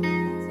hit.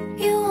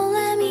 You won't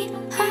let me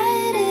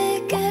hide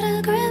it. Get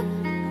a grip.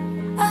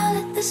 I'll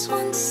let this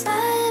one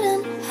slide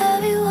and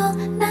have you all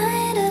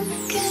night and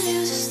give you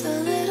just a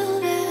little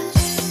bit.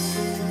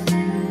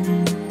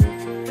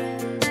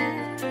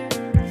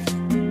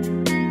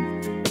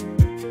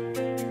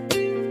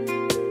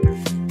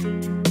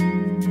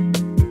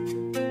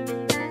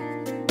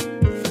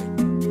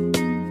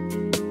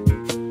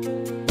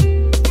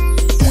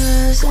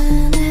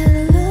 Doesn't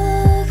it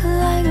look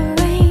like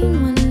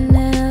rain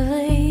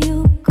whenever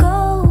you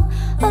go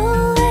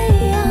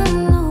away? I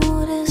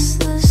notice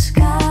the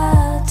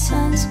sky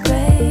turns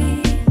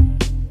gray.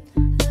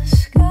 The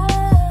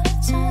sky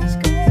turns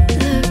gray.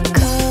 The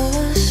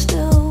color's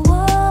still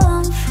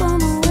warm from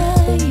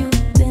where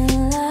you've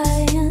been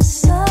lying.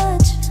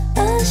 Such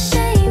a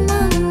shame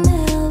I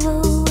never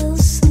will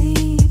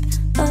sleep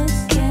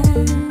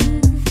again.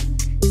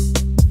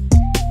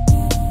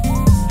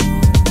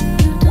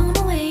 You don't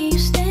know where you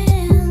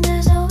stand.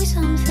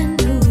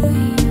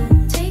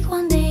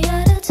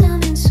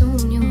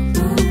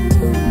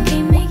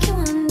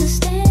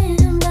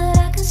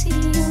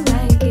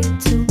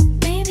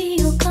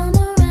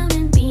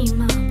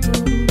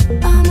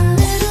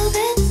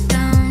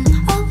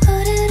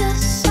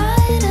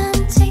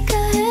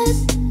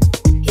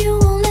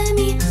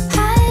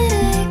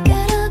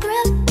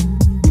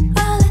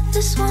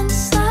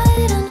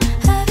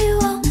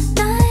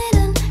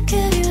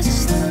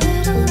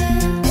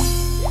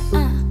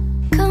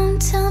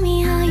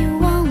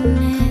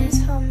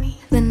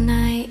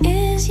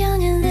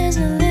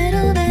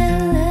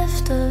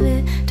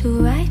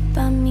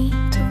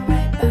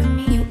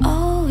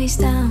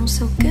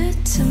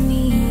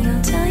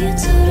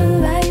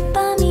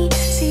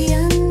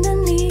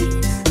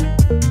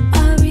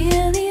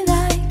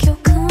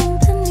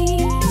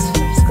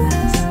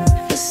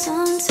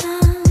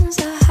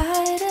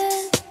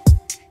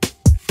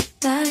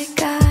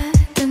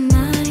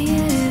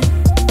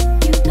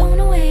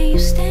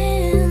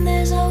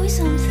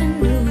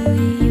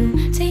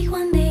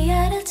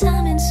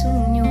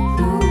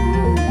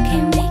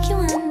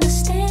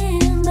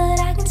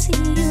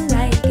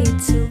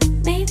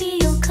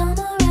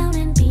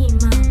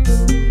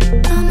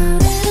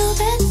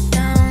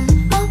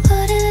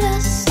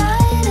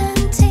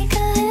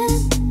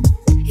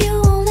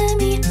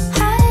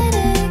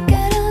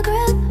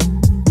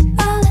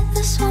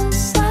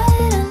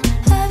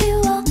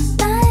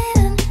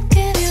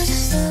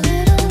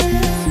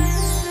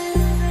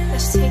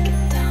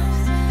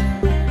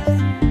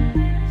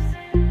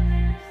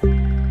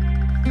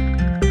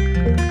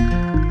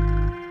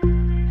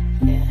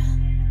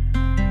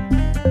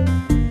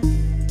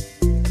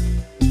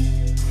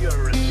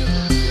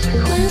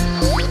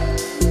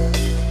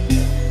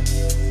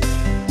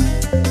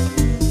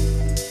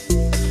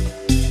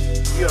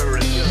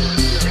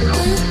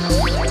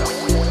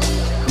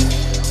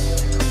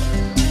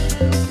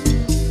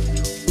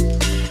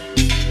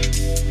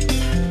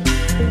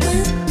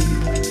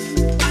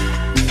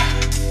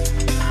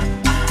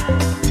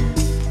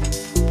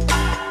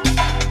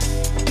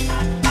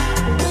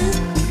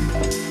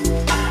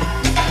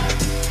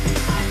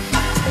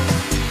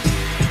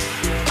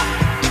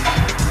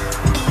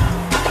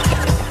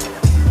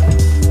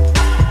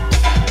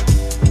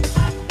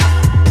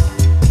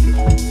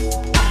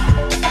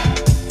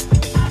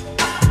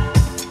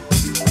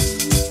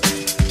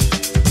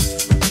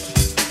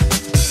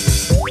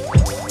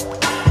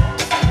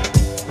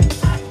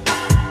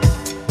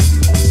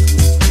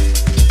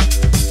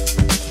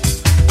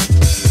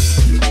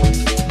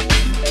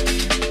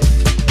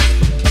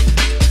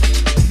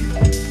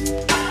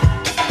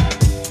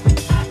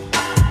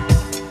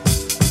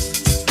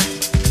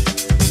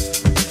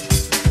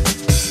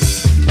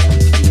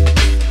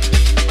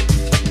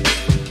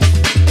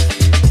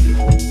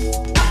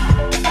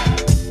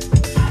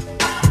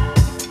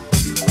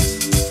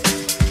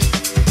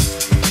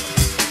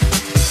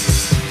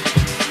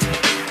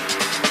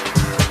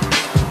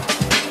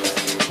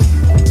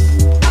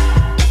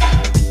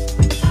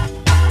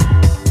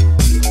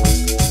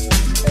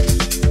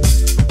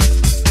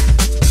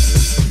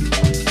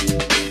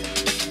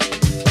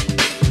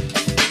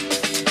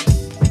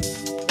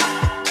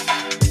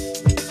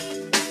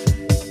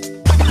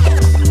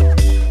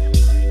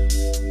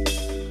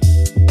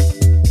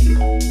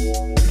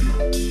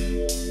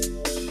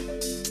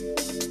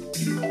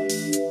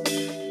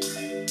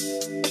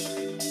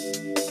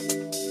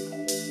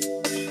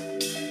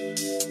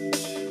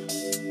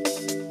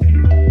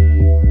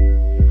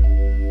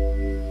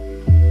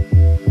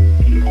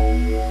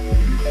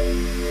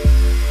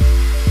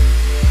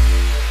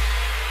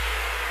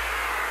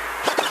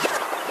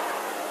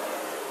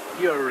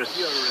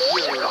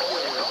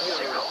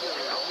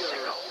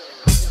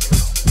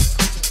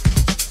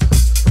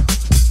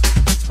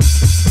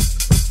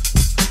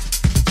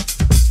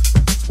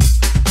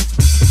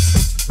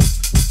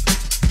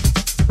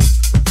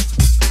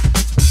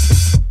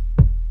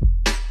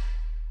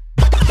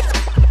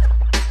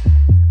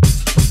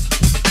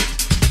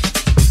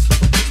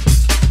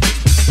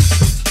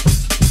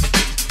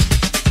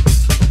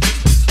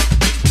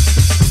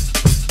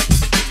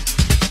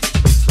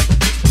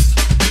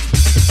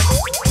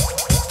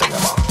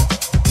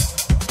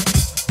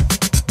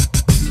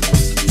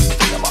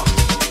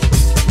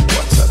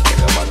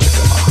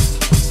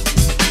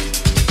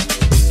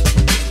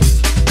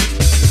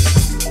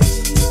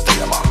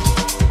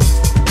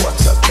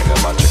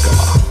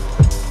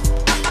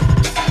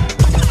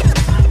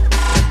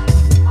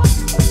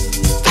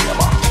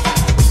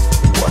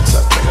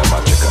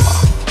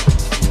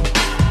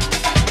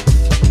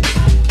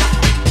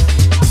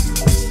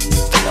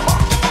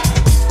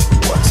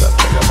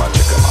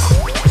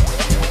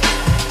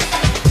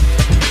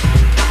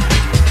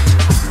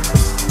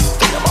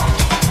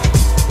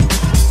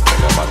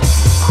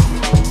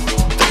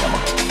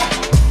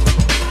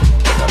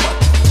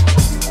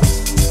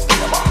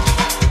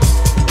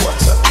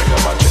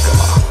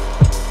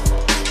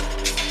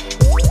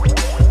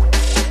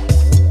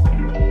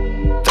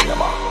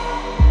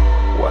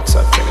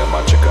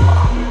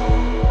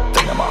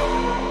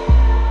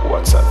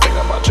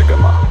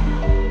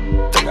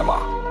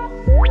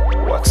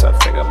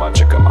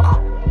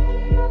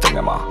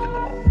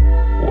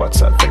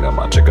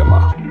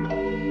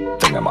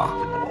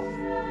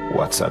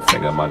 What's that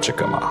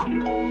thingamajigama?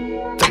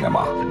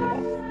 Thingama.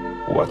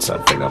 What's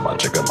that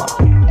thingamajigama?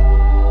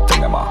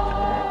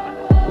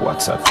 Thingama.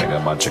 What's that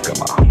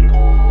thingamajigama?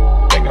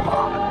 Thingama.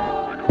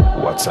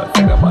 What's that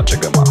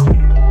thingamajigama?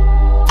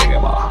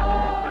 Thingama.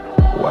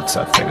 What's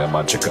that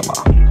thingamajigama?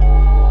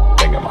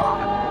 Thingama.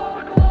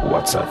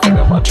 What's that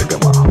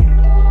thingamajigama?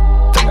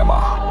 Thingama.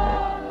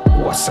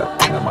 What's that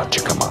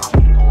thingamajigama?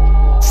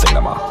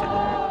 Thingama.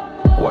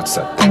 What's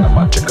that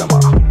thingamajigama?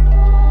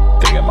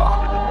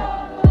 Thingama.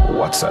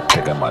 What's that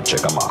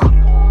thingamajigama?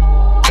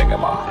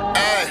 Thingama.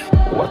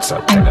 What's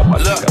that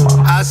thingamajigama?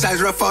 Look,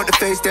 outside's rough out the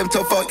face, them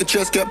tough out the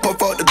chest, get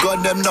puff out the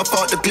gun, them knock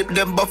out the clip,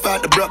 them buff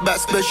out the block back,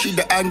 especially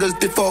the angles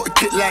default, the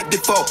kit like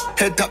default.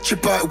 Head top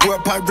chip out,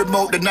 work by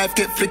remote, the knife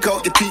get flick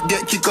out, the teeth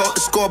get kick out,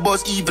 the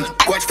scoreboard's even.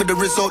 Watch for the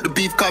result, the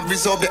beef can't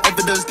resolve, the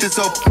evidence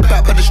dissolve.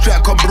 Back by the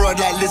strap, come broad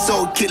like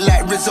Lizzo, kit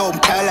like Rizzo,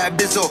 pile like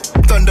Bizzo.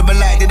 Thunder my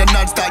light in a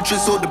non-stop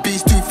drizzle, the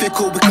beast too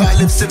fickle, we can't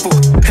live simple.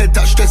 Head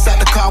top stress out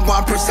the car,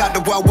 one press out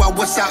the wild,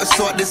 what's out,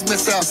 sort this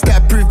mess out.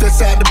 Stab proof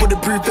this out, the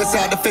bulletproof this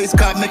out, the face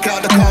can't make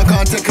out, the car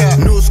can't take out.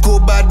 New school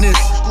badness,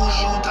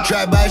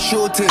 drive-by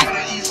shooting.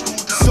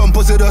 Some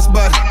pussy us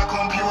bad.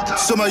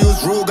 Some I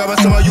use rule, got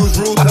some I use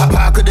rule.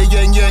 Park of the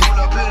yang yang,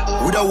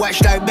 with a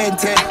watch like Ben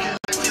 10.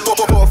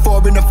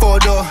 4 in the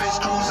 4-door,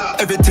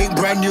 everything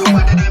brand new.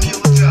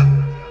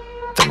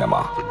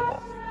 Thingama.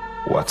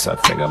 What's that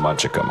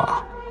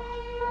thingamajigama?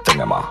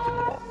 Thingama.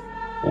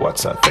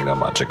 What's that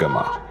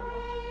thingamajigama?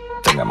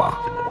 Thingama.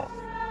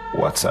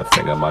 What's that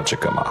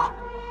thingamajigama?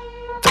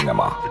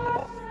 Thingama.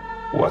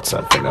 What's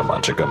that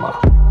thingamajigama?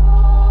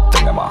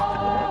 Thingama.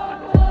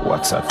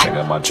 What's that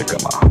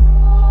thingamajigama?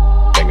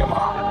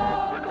 Thingama.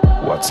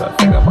 What's that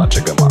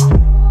thingamajigama?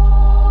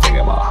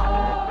 Thingama.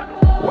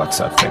 What's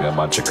that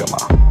thingamajigama?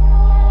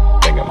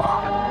 Thingama.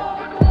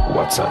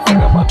 What's that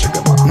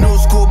thingamajigama? New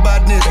school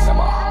badness,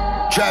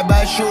 Thingama.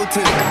 drive-by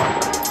shooting.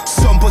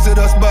 Some pussy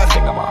us bad.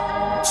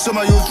 Thingama. Some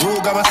I use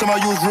rule, got some I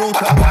use rule.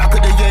 Park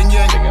of the yang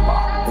yang,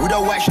 Thingama. with a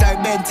watch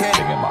like Ben 10.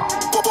 Thingama.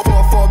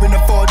 4 in the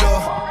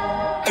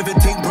 4-door,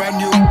 everything brand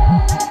new.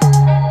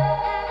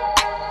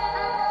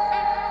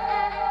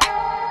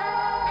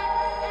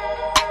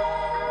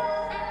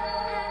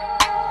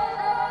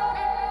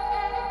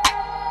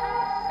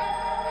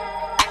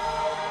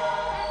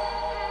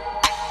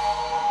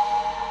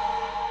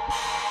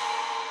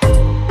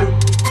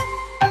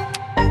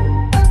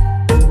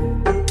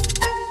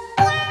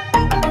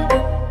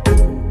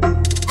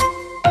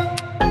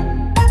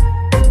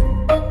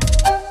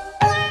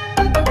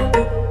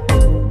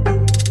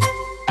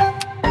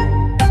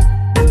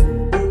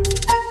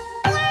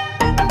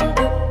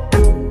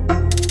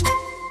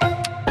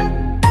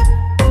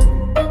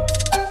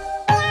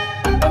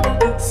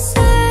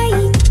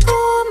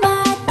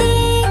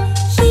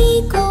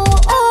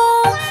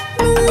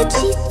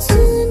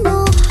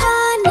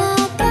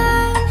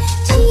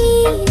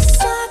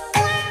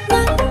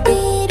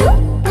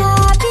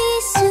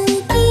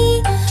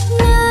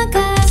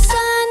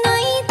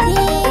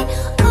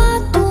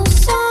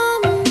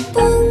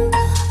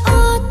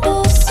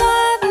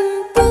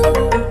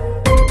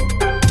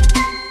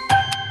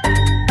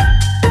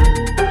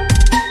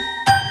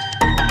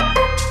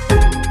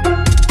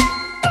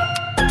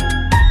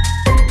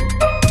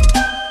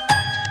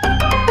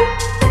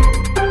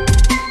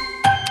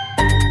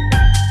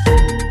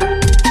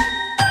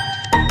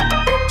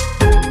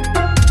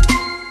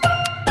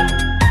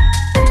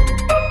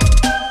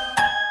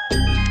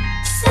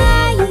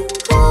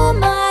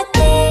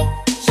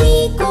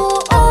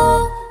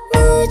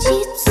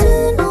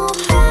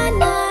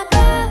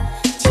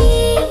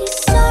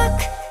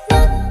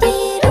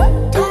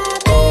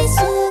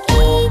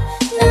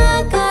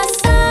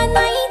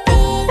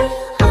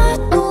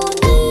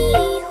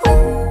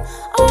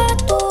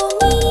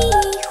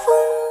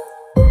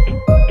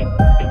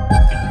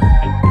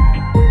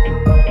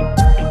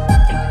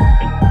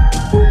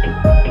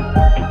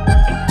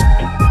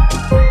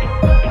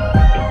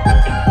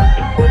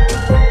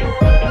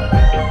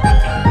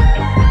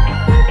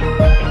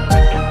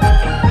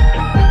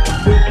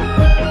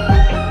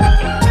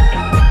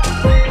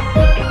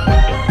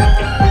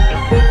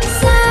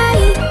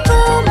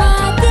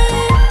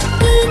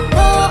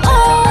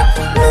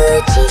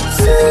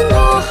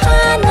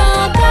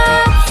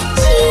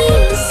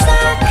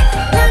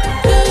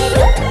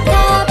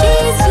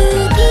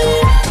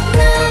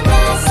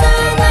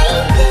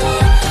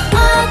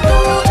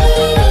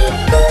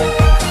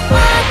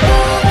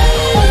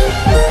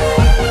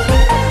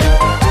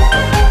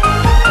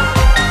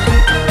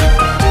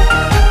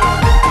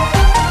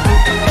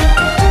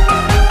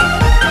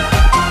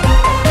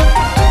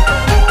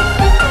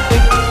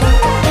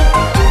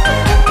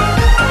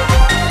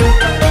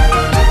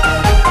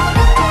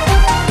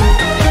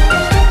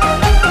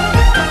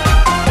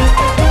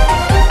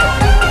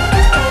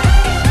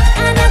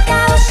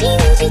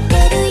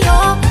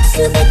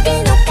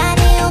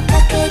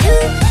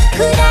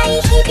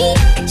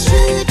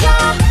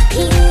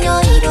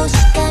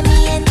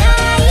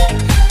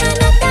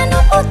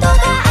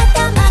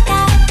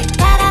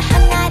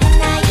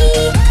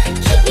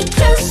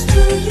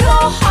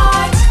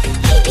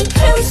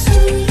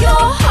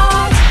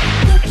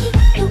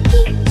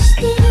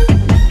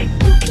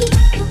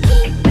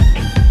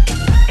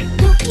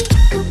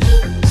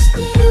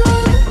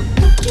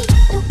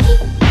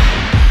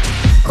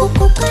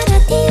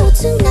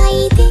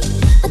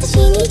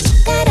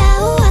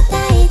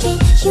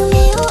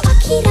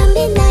 Mira,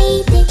 mira.